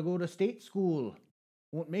 Now I got to go to state school.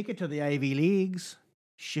 Won't make it to the Ivy Leagues.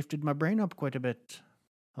 Shifted my brain up quite a bit.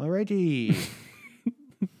 Alrighty.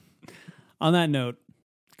 On that note,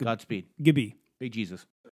 Godspeed. Gibby, Big Jesus.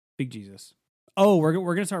 Big Jesus. Oh, we're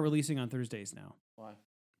gonna start releasing on Thursdays now. Why?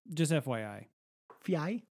 Just FYI.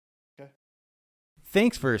 Fi. Okay.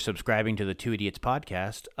 Thanks for subscribing to the Two Idiots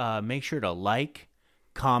podcast. Make sure to like,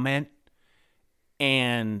 comment,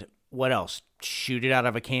 and what else? Shoot it out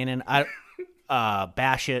of a cannon.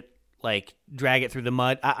 Bash it, like drag it through the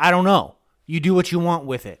mud. I don't know. You do what you want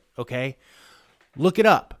with it, okay? Look it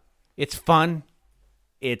up. It's fun.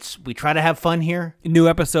 We try to have fun here. New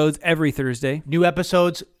episodes every Thursday. New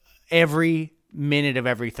episodes every minute of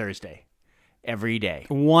every Thursday. Every day.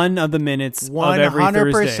 1 of the minutes of every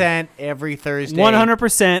Thursday. 100% every Thursday.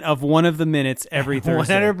 100% of one of the minutes every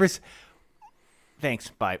Thursday. 100%. Thanks.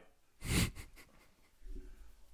 Bye.